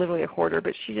 and not literally a hoarder,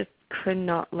 but she just could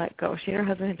not let go. She and her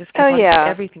husband had just kept on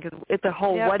everything because it's a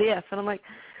whole what if. And I'm like,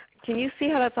 can you see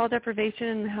how that's all deprivation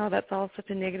and how that's all such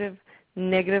a negative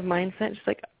mindset? She's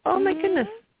like, oh, my goodness.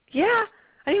 Yeah,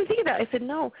 I didn't even think of that. I said,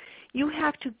 no, you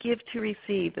have to give to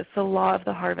receive. It's the law of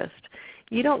the harvest.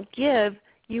 You don't give,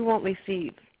 you won't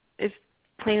receive. It's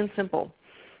plain and simple.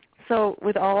 So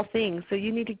with all things, so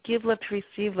you need to give love to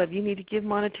receive love. You need to give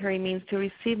monetary means to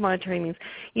receive monetary means.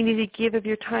 You need to give of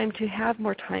your time to have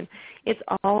more time. It's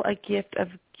all a gift of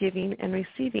giving and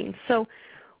receiving. So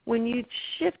when you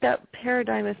shift that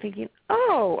paradigm of thinking,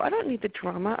 oh, I don't need the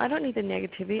drama, I don't need the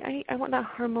negativity, I want that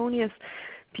harmonious,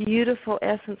 beautiful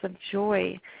essence of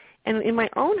joy. And in my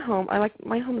own home,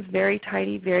 my home is very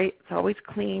tidy, it's always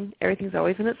clean, everything's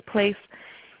always in its place.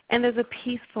 And there's a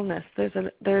peacefulness. There's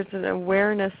an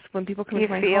awareness when people come into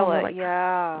my home. You feel it, like,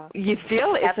 yeah. You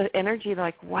feel it. It's an energy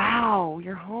like, wow,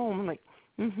 you're home. I'm like,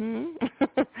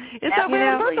 It's that way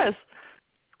on purpose.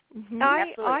 Mm-hmm.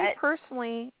 I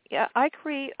personally, I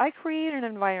create an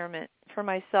environment for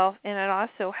myself, and it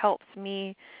also helps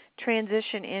me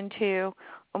transition into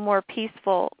a more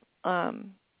peaceful, mindset.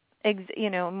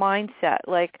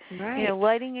 Like,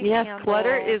 lighting a candle. Yes,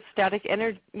 clutter is static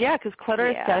energy. Yeah, because clutter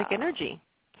is static energy.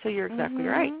 So you're exactly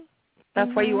right. That's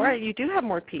why you do have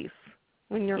more peace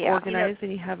when you're organized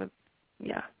and you have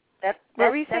That's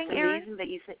amazing that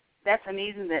you say. That's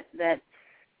amazing that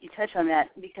you touch on that,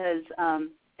 because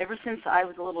ever since I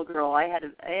was a little girl, I had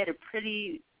a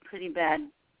pretty bad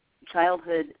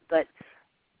childhood. But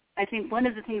I think one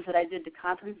of the things that I did to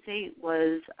compensate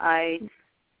was I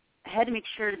had to make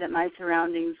sure that my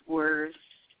surroundings were,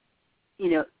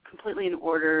 completely in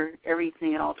order,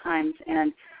 everything at all times,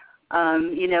 and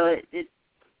it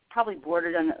probably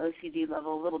bordered on the OCD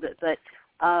level a little bit, but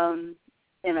and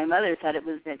my mother thought it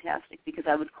was fantastic because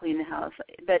I would clean the house.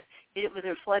 But it was a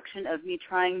reflection of me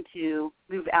trying to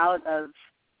move out of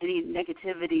any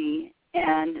negativity,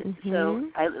 and so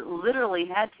I literally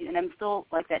had to, and I'm still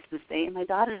like that to this day, and my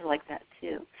daughters are like that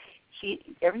too.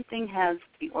 Everything has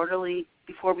to be orderly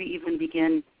before we even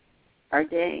begin our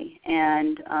day,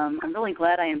 and I'm really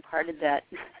glad I imparted that.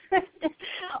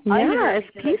 It's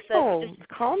peaceful. It's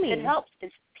calming. It helps.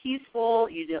 It's peaceful.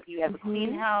 You have a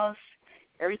clean house.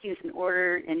 Everything's in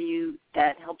order, and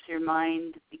that helps your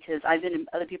mind, because I've been in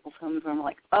other people's homes where I'm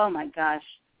like, oh my gosh,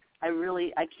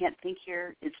 I can't think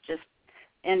here. It's just,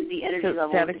 and the energy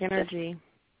level static energy.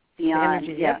 Beyond,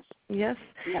 energy. Yes. Yes.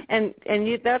 And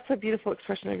that's a beautiful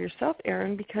expression of yourself,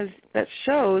 Erin, because that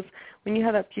shows when you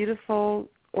have that beautiful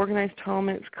organized home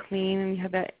and it's clean and you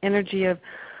have that energy of,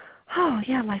 oh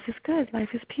yeah, life is good, life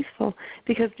is peaceful,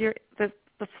 because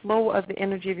the flow of the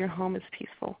energy of your home is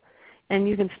peaceful, and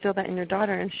you can instill that in your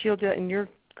daughter, and she'll do it in your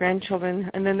grandchildren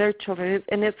and then their children,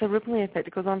 and it's a rippling effect.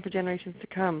 It goes on for generations to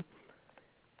come.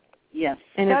 Yes,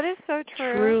 and that is so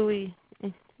true. Truly,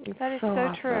 that is so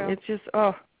awesome. True. It's just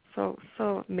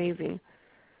so amazing.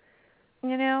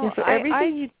 So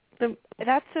everything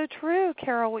that's so true,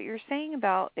 Carol, what you're saying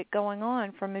about it going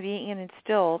on from being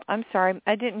instilled. I'm sorry,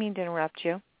 I didn't mean to interrupt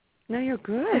you. No, you're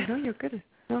good. No, you're good.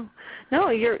 No,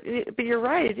 but you're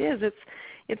right. It is.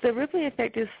 It's the rippling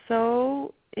effect is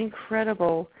so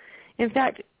incredible. In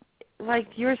fact, like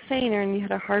you were saying, Erin, you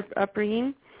had a hard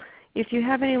upbringing. If you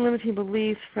have any limiting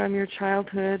beliefs from your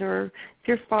childhood, or if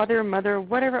your father or mother, or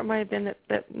whatever it might have been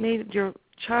that made your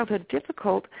childhood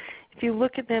difficult, if you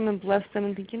look at them and bless them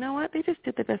and think, you know what, they just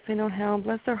did the best they know how, and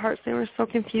bless their hearts, they were so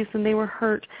confused and they were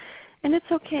hurt. And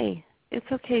it's okay. It's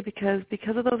okay,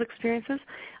 because of those experiences,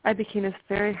 I became this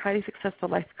very highly successful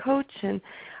life coach, and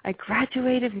I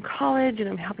graduated from college, and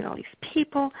I'm helping all these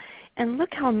people. And look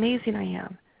how amazing I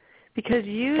am, because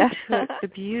you took the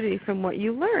beauty from what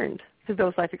you learned through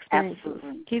those life experiences.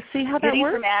 Absolutely. Can you see how beauty that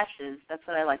works? Beauty from ashes. That's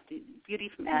what I like to do. Beauty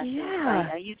from ashes. Yeah.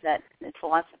 I use that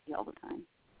philosophy all the time.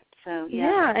 So,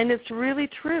 yeah, and it's really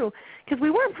true, because we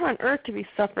weren't put on earth to be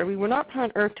suffer. We were not put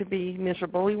on earth to be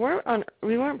miserable. We weren't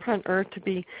put on earth to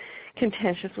be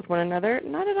contentious with one another.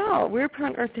 Not at all. We were put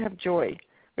on earth to have joy.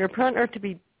 We were put on earth to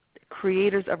be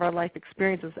creators of our life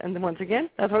experiences. And then once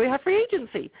again, that's why we have free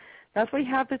agency. That's why we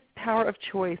have the power of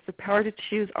choice, the power to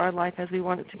choose our life as we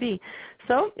want it to be.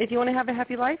 So if you want to have a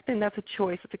happy life, then that's a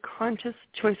choice. It's a conscious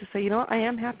choice to say, you know what, I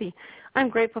am happy. I'm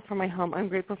grateful for my home. I'm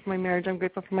grateful for my marriage. I'm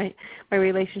grateful for my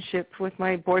relationship with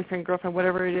my boyfriend, girlfriend,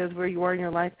 whatever it is, where you are in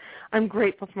your life. I'm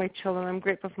grateful for my children. I'm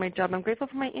grateful for my job. I'm grateful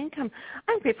for my income.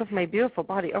 I'm grateful for my beautiful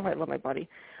body. Oh, I love my body.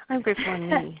 I'm grateful for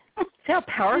me. See how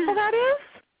powerful that is?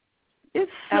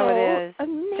 It's so it is.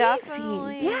 amazing.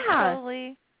 Definitely. Yeah.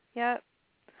 Totally. Yep.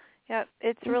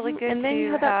 It's really good. And then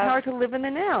you have that power to live in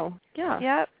the now. Yeah.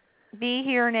 Yep. Be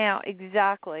here now.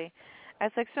 Exactly.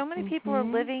 It's like so many people are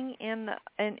living in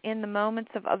the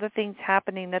moments of other things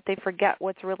happening that they forget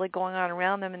what's really going on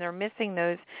around them, and they're missing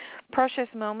those precious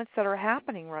moments that are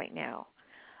happening right now.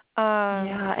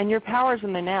 Yeah, and your power's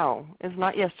in the now. It's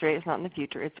not yesterday. It's not in the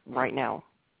future. It's right now.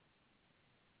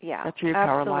 Yeah. That's where your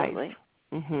power lies.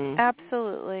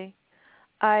 Absolutely.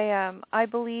 I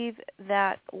believe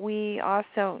that we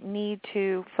also need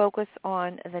to focus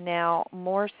on the now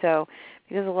more so,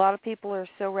 because a lot of people are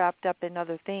so wrapped up in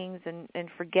other things and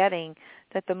forgetting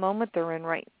that the moment they're in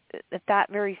right at that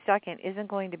very second isn't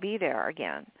going to be there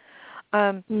again.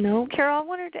 No. Carol, I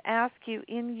wanted to ask you,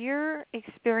 in your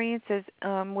experiences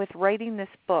with writing this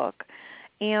book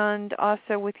and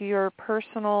also with your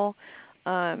personal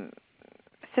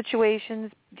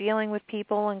situations dealing with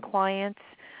people and clients,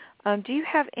 do you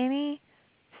have any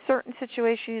certain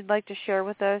situation you'd like to share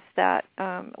with us that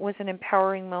was an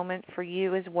empowering moment for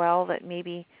you as well, that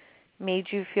maybe made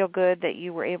you feel good that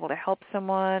you were able to help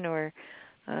someone? Or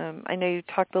I know you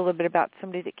talked a little bit about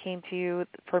somebody that came to you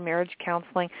for marriage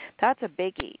counseling. That's a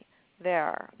biggie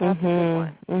there. That's a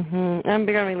good one. I'm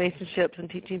big on relationships and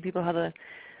teaching people how to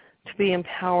be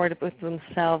empowered with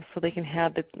themselves so they can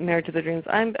have the marriage of their dreams.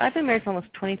 I've been married for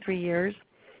almost 23 years,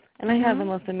 and I have the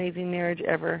most amazing marriage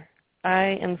ever.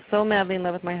 I am so madly in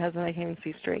love with my husband I can't even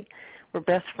see straight. We're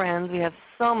best friends. We have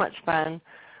so much fun.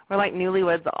 We're like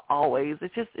newlyweds always.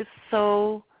 It's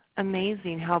so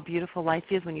amazing how beautiful life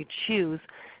is when you choose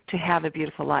to have a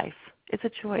beautiful life. It's a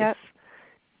choice. Yep.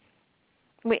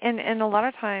 And a lot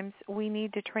of times we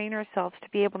need to train ourselves to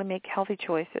be able to make healthy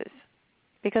choices,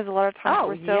 because a lot of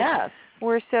times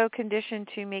we're so conditioned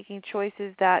to making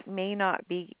choices that may not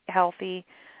be healthy,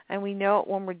 and we know it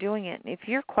when we're doing it. And if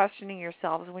you're questioning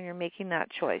yourselves when you're making that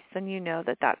choice, then you know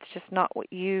that that's just not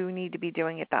what you need to be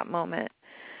doing at that moment.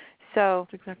 So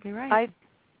that's exactly right.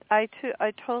 I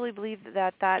totally believe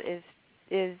that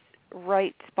is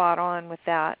right, spot on with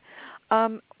that.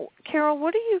 Carol,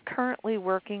 what are you currently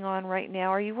working on right now?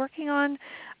 Are you working on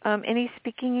any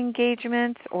speaking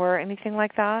engagements or anything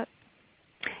like that?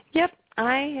 Yep,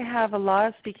 I have a lot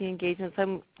of speaking engagements.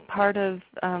 I'm part of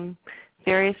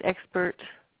various expert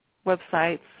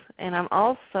websites, and I'm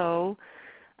also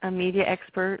a media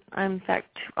expert. In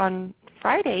fact, on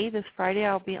this Friday,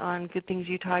 I'll be on Good Things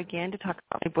Utah again to talk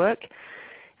about my book.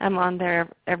 I'm on there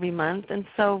every month, and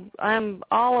so I'm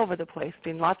all over the place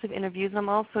doing lots of interviews. I'm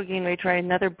also getting ready to write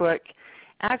another book.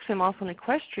 Actually, I'm also an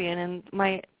equestrian,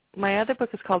 and my other book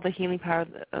is called The Healing Power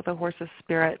of the Horse's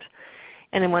Spirit.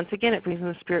 And then once again, it brings in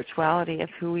the spirituality of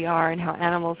who we are and how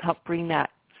animals help bring that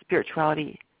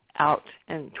spirituality out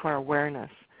and to our awareness.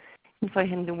 And so I've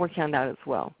been working on that as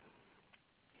well.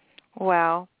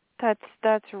 Wow, that's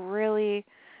really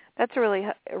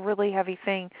a really heavy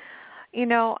thing, you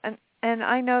know. And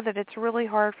I know that it's really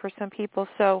hard for some people.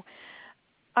 So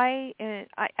I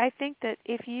think that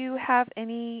if you have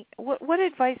any, what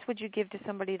advice would you give to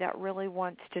somebody that really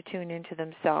wants to tune into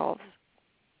themselves?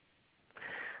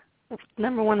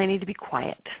 Number one, they need to be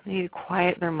quiet. They need to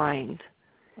quiet their mind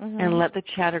and let the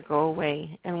chatter go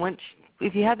away. And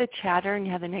if you have the chatter and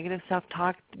you have the negative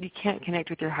self-talk, you can't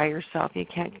connect with your higher self. You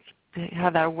can't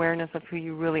have that awareness of who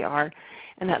you really are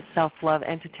and that self-love,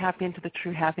 and to tap into the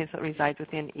true happiness that resides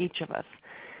within each of us.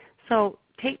 So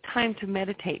take time to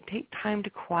meditate. Take time to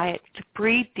quiet, to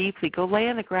breathe deeply. Go lay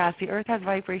on the grass. The earth has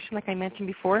vibration, like I mentioned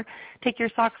before. Take your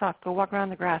socks off. Go walk around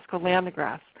the grass. Go lay on the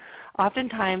grass.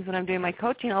 Oftentimes when I'm doing my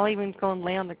coaching, I'll even go and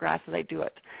lay on the grass as I do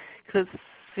it because it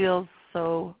feels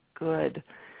so good.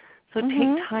 So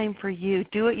take time for you.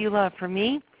 Do what you love. For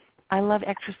me, I love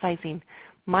exercising.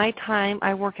 My time,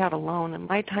 I work out alone, and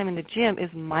my time in the gym is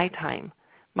my time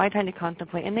to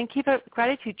contemplate. And then keep a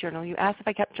gratitude journal. You asked if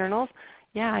I kept journals.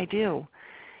 Yeah, I do.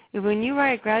 When you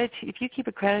write if you keep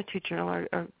a gratitude journal or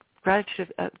a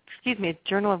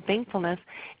journal of thankfulness,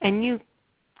 and you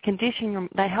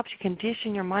that helps you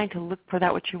condition your mind to look for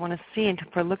that which you want to see, and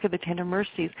to look at the tender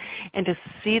mercies, and to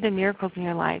see the miracles in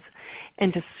your life,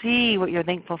 and to see what you're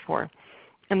thankful for.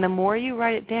 And the more you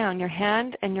write it down, your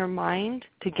hand and your mind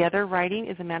together writing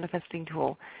is a manifesting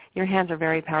tool. Your hands are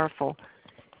very powerful.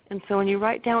 And so when you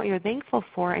write down what you're thankful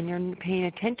for and you're paying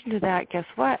attention to that, guess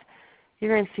what?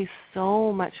 You're going to see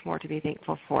so much more to be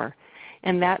thankful for.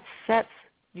 And that sets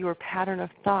your pattern of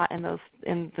thought and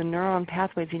the neuron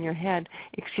pathways in your head,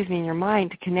 in your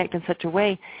mind, to connect in such a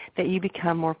way that you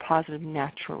become more positive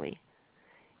naturally.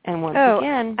 And once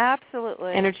again,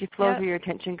 absolutely, energy flows where your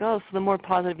attention goes. So the more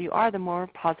positive you are, the more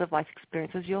positive life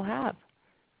experiences you'll have.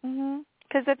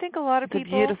 Because I think a lot of people,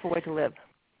 it's a beautiful way to live.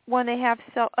 When they have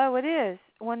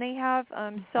when they have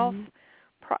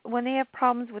when they have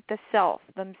problems with the self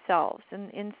themselves and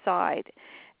inside,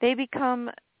 they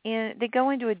go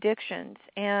into addictions,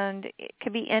 and it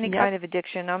could be any kind of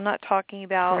addiction. I'm not talking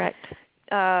about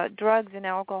drugs and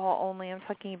alcohol only. I'm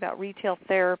talking about retail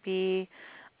therapy,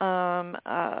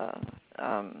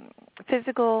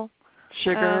 physical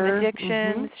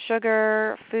addictions,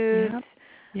 sugar, foods,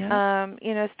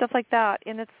 stuff like that.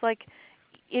 And it's like,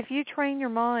 if you train your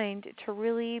mind to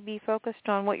really be focused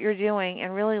on what you're doing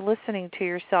and really listening to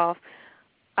yourself,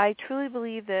 I truly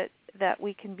believe that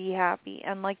we can be happy.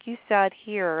 And like you said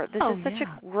here, this is such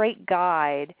a great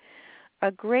guide.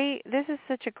 This is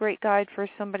such a great guide for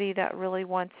somebody that really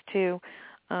wants to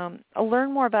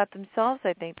learn more about themselves,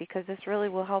 I think, because this really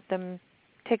will help them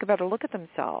take a better look at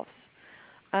themselves.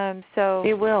 So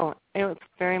it will. It's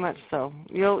very much so.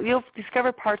 You'll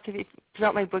discover parts of it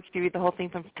throughout my book. You read the whole thing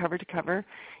from cover to cover,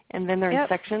 and then they're in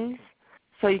sections.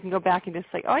 So you can go back and just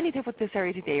say, I need to put this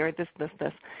area today, or this.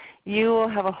 You will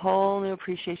have a whole new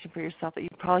appreciation for yourself that you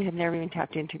probably have never even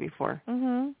tapped into before.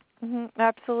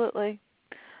 Absolutely.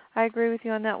 I agree with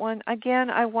you on that one. Again,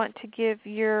 I want to give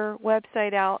your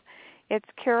website out. It's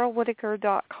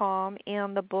carolwhitaker.com,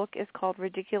 and the book is called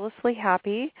Ridiculously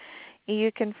Happy.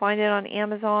 You can find it on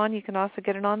Amazon. You can also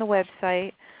get it on the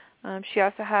website. She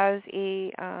also has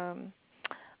on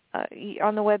the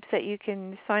website you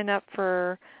can sign up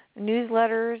for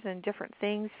newsletters and different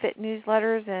things, fit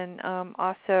newsletters, and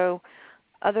also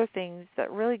other things, that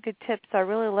really good tips. I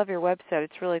really love your website.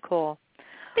 It's really cool.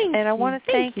 And I want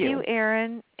to thank you,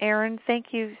 Erin. Erin,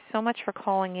 thank you so much for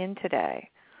calling in today.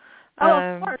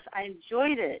 Of course. I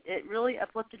enjoyed it. It really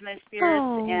uplifted my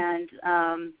spirits, and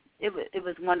it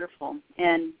was wonderful.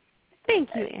 And thank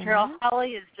you, Erin. Carol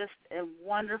Holly is just a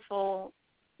wonderful,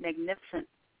 magnificent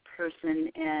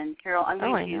person. And Carol, I'm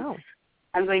going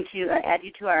to add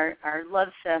you to our Love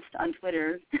Fest on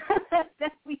Twitter.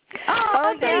 Thank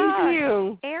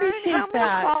you. Erin,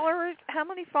 how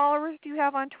many followers do you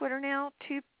have on Twitter now?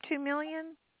 2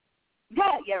 million?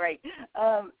 Yeah, right.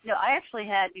 No, I actually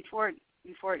had before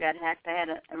it got hacked, I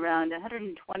had around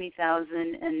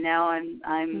 120,000, and now I'm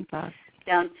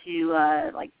down to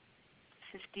like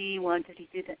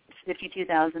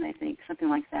 52,000, I think, something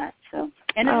like that. So,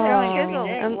 and it's growing every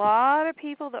day. A lot of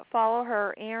people that follow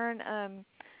her. Erin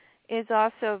is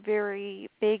also very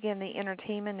big in the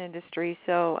entertainment industry,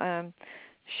 so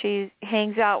she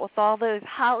hangs out with all those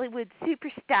Hollywood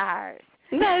superstars.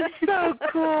 That's so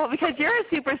cool, because you're a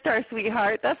superstar,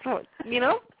 sweetheart. That's what,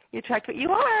 you attract what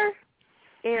you are.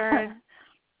 Erin.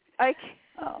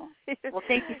 Well,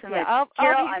 thank you so much.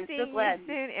 Carol, I'm so glad. You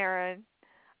soon, Erin.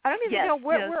 I don't even know,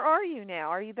 where are you now?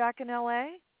 Are you back in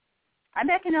L.A.? I'm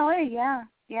back in L.A., yeah.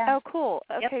 Oh, cool.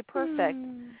 Okay, perfect.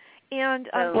 And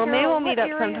well, maybe we'll meet up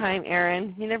sometime,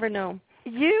 Erin. You never know.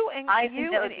 You and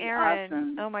Erin.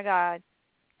 Awesome. Oh, my God.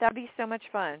 That'd be so much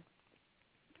fun.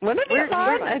 Wouldn't it be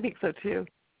fun? I think so, too.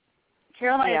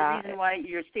 Carol and I, the reason why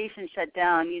your station shut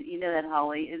down, you know that,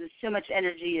 Holly, it was so much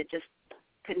energy, it just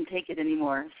couldn't take it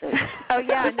anymore. So. Oh,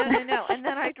 yeah, no. And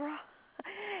then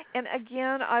and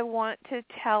again, I want to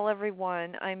tell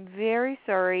everyone I'm very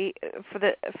sorry for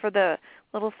the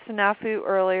little snafu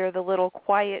earlier, the little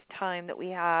quiet time that we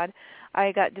had.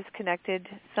 I got disconnected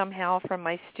somehow from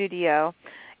my studio.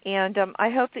 And I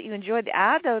hope that you enjoyed the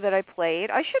ad, though, that I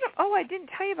played. I didn't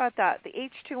tell you about that, the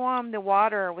H2O, the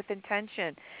water with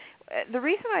intention. The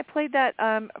reason I played that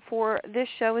for this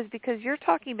show is because you're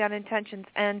talking about intentions,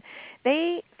 and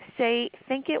they say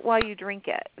think it while you drink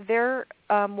it. Their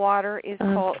water is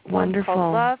called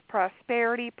love,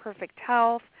 prosperity, perfect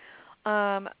health,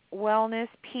 wellness,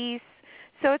 peace.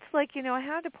 So it's like, I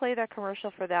had to play that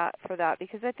commercial for that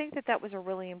because I think that was a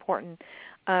really important.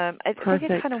 I think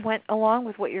it kind of went along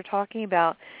with what you're talking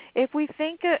about. If we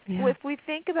think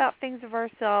about things of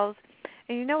ourselves.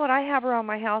 And what I have around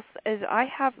my house is I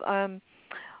have, I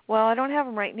don't have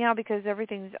them right now because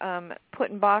everything's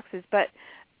put in boxes, but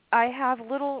I have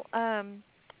little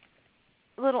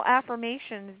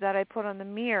affirmations that I put on the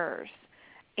mirrors,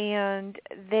 and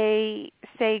they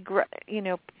say,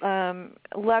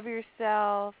 love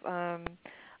yourself,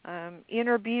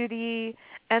 inner beauty,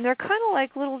 and they're kind of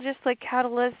like little, just like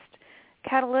catalytic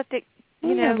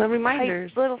the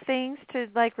reminders, little things to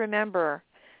like remember.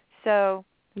 So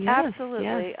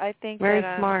absolutely, I think very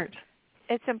that, smart.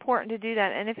 It's important to do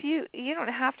that. And if you don't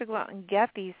have to go out and get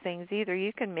these things either.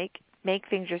 You can make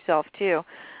things yourself too.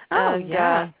 Oh,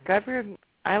 yeah. Grab your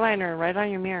eyeliner right on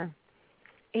your mirror.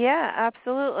 Yeah,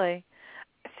 absolutely.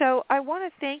 So I want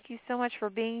to thank you so much for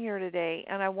being here today,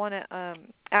 and I want to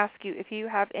ask you if you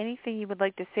have anything you would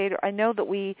like to say I know that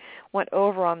we went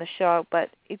over on the show, but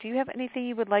do you have anything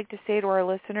you would like to say to our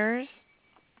listeners?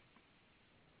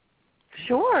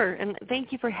 Sure, and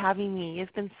thank you for having me.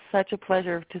 It's been such a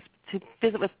pleasure to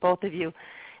visit with both of you.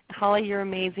 Holly, you're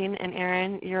amazing, and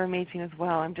Erin, you're amazing as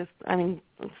well. I'm just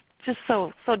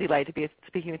so delighted to be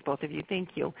speaking with both of you. Thank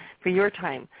you for your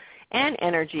time and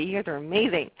energy. You guys are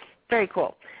amazing. Very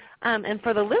cool. And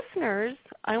for the listeners,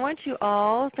 I want you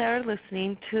all that are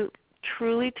listening to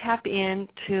truly tap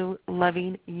into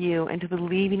loving you and to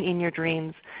believing in your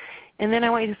dreams. And then I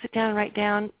want you to sit down and write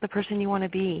down the person you want to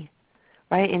be,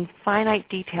 right, in finite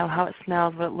detail, how it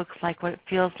smells, what it looks like, what it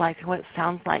feels like, what it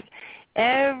sounds like.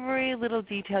 Every little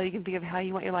detail you can think of how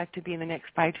you want your life to be in the next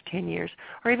 5 to 10 years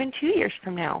or even 2 years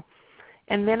from now.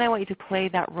 And then I want you to play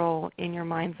that role in your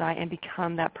mind's eye and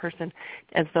become that person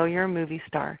as though you're a movie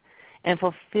star and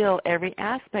fulfill every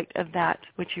aspect of that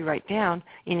which you write down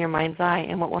in your mind's eye.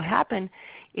 And what will happen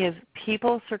is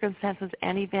people, circumstances,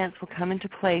 and events will come into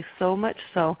play so much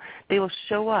so they will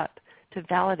show up to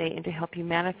validate and to help you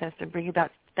manifest and bring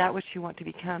about that which you want to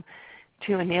become,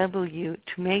 to enable you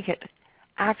to make it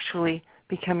actually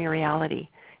become your reality,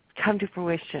 come to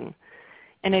fruition.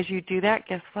 And as you do that,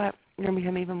 guess what? You're going to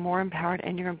become even more empowered,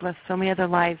 and you're going to bless so many other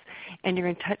lives, and you're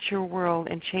going to touch your world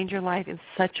and change your life in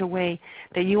such a way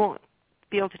that you won't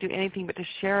be able to do anything but to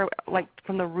share, like,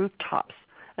 from the rooftops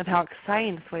of how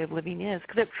exciting this way of living is,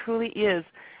 because it truly is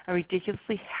a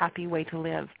ridiculously happy way to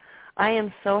live. I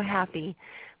am so happy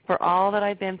for all that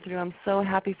I've been through. I'm so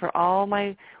happy for all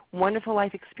my wonderful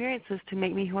life experiences to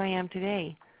make me who I am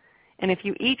today. And if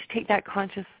you each take that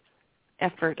conscious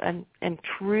effort and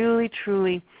truly,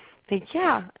 truly think,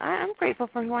 yeah, I'm grateful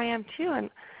for who I am too, and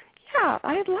yeah,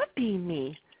 I love being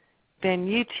me, then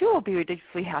you too will be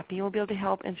ridiculously happy. You'll be able to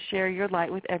help and share your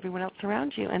light with everyone else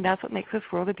around you, and that's what makes this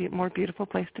world a more beautiful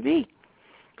place to be.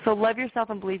 So love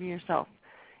yourself and believe in yourself,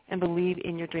 and believe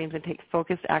in your dreams, and take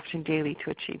focused action daily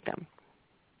to achieve them.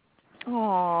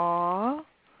 Aww,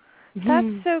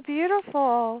 that's so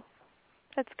beautiful.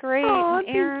 That's great. Oh,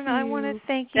 Erin, I want to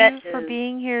thank you for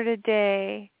being here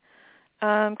today,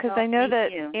 because I know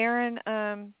that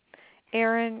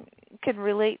Erin could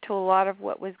relate to a lot of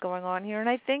what was going on here, and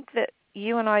I think that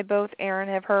you and I both, Erin,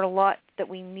 have heard a lot that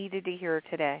we needed to hear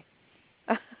today.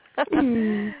 That's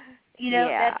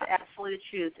absolute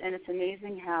truth, and it's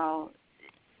amazing how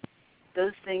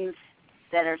those things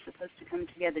that are supposed to come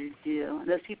together do, and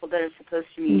those people that are supposed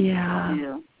to meet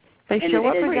do. They show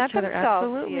up for each other,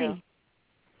 absolutely.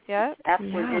 Yeah,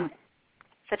 absolutely, and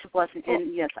such a blessing.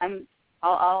 And yes,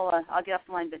 I'll get off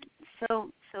the line, but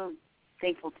so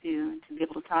thankful to be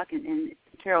able to talk. And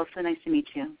Carol, so nice to meet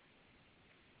you.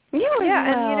 You as well.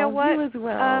 And you know what? You as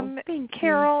well. Thank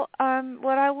Carol,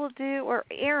 what I will do, or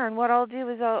Erin, what I'll do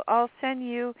is I'll send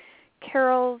you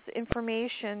Carol's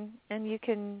information, and you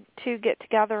can two get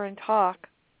together and talk.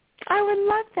 I would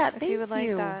love that. If you would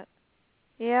like that.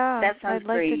 Yeah, that sounds I'd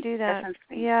like great. to do that. That sounds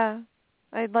great. Yeah,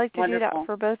 I'd like to do that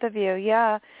for both of you.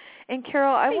 Yeah, and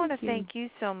Carol, I want to thank you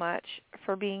so much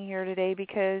for being here today,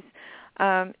 because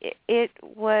it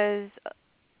was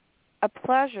a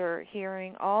pleasure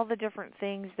hearing all the different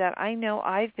things that I know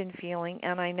I've been feeling,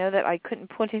 and I know that I couldn't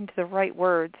put into the right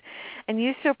words. And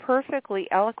you so perfectly,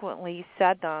 eloquently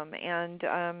said them,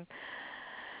 and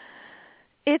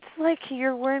it's like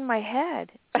you were in my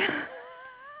head.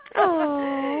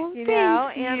 Oh, you know,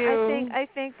 thank and you. I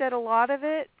think that a lot of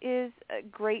it is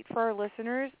great for our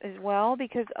listeners as well,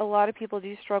 because a lot of people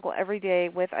do struggle every day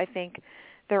with, I think,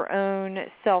 their own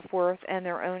self-worth and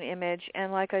their own image.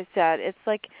 And like I said, it's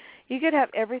like you could have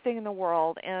everything in the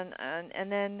world, and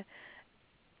then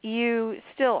you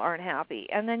still aren't happy.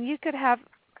 And then you could have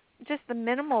just the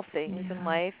minimal things in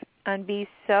life and be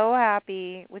so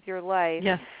happy with your life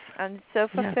and so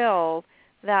fulfilled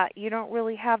that you don't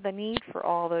really have the need for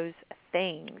all those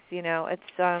things. You know, it's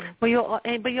well,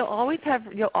 you'll always have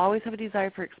a desire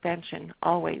for expansion,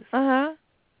 always.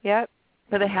 Yep.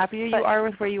 But the happier you are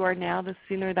with where you are now, the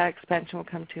sooner that expansion will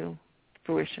come to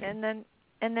fruition. And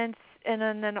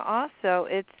then also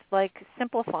it's like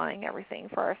simplifying everything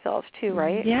for ourselves too,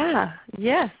 right? Yeah.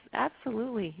 Yes,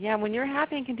 absolutely. Yeah, when you're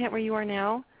happy and content where you are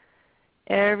now,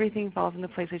 everything falls into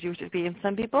place as you wish it to be. And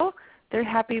some people, they're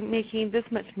happy making this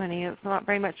much money. It's not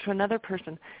very much to another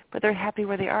person, but they're happy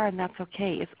where they are, and that's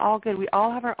okay. It's all good. We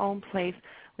all have our own place.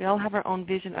 We all have our own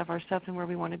vision of ourselves and where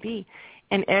we want to be.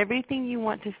 And everything you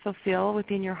want to fulfill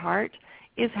within your heart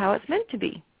is how it's meant to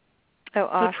be. Oh,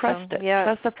 awesome. So trust it. Yes.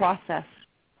 Trust the process.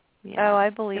 Yeah. Oh, I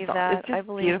believe that. It's just I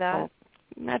believe beautiful.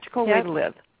 that. Magical way to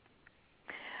live.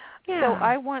 Yeah. So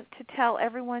I want to tell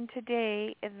everyone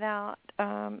today that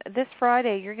this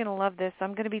Friday, you're going to love this.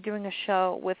 I'm going to be doing a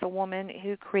show with a woman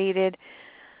who created,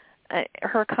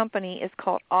 her company is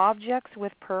called Objects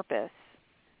with Purpose.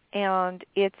 And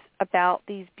it's about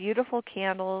these beautiful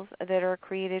candles that are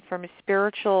created from a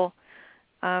spiritual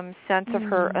sense of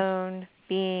her own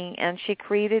being. And she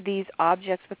created these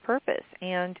objects with purpose.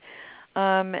 And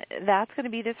that's going to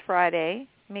be this Friday.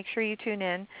 Make sure you tune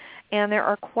in. And there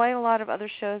are quite a lot of other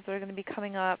shows that are going to be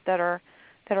coming up that are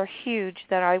huge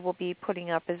that I will be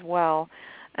putting up as well.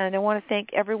 And I want to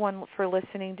thank everyone for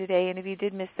listening today. And if you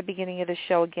did miss the beginning of the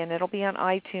show, again, it'll be on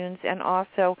iTunes and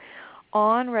also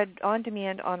on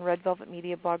demand on Red Velvet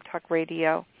Media Blog Talk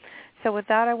Radio. So with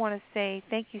that, I want to say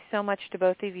thank you so much to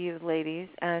both of you ladies,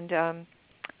 and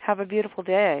have a beautiful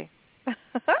day.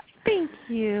 Thank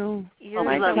you. Oh,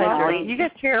 my pleasure. You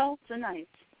guys, Carol, so nice.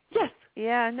 Yes.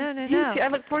 Yeah, no. I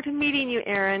look forward to meeting you,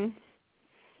 Erin.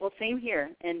 Well, same here.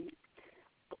 And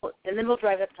then we'll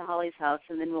drive up to Holly's house,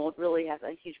 and then we'll really have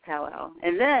a huge powwow.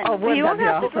 And then you won't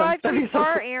have to drive too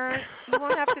far, Erin. You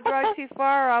won't have to drive too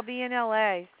far. I'll be in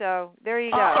L.A. So there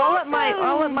you go. I'll let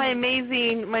my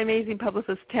amazing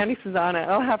publicist Tanny Susanna.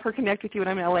 I'll have her connect with you when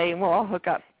I'm in L.A. and we'll all hook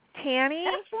up. Tanny,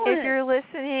 if you're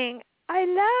listening, I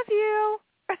love you.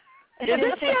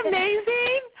 Isn't she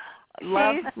amazing?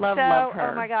 Love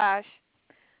her. Oh my gosh.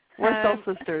 We're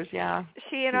soul sisters, yeah.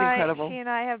 She's incredible. She and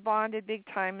I have bonded big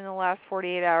time in the last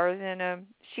 48 hours, and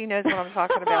she knows what I'm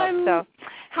talking about. So,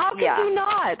 how could you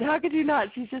not? How could you not?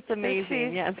 She's just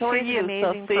amazing. And so are you. She's an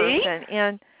amazing person,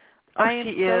 and I am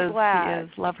so glad.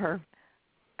 She is. Love her.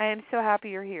 I am so happy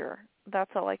you're here.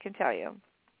 That's all I can tell you,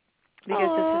 because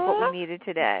this is what we needed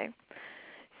today.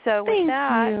 So with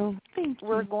that,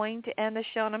 we're going to end the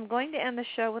show, and I'm going to end the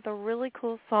show with a really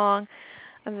cool song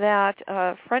that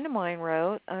a friend of mine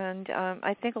wrote, and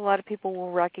I think a lot of people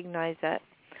will recognize it.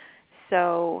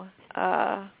 So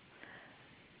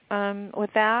with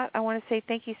that, I want to say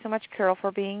thank you so much, Carol,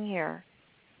 for being here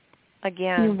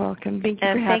again. You're welcome. Thank you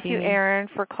and for having me. And thank you, Erin,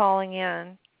 for calling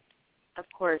in. Of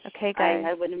course. Okay, guys.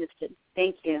 I wouldn't have missed it.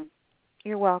 Thank you.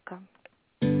 You're welcome.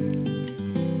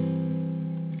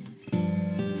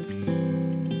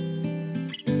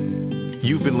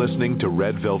 You've been listening to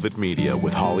Red Velvet Media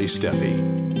with Holly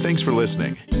Stephey. Thanks for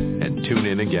listening, and tune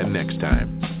in again next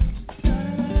time.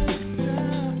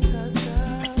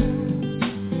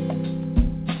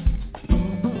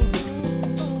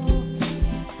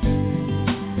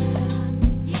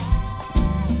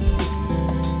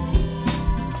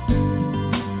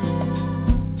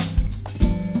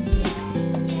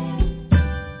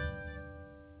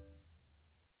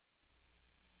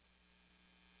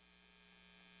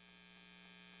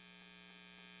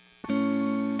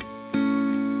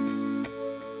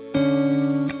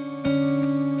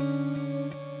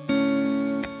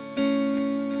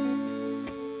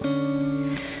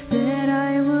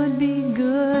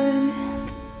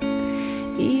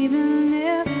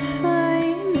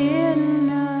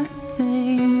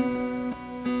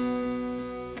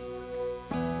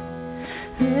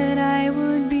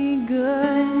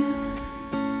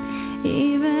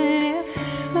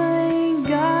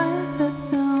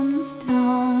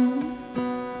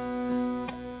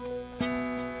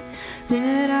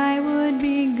 That I would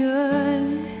be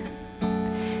good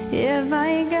if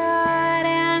I got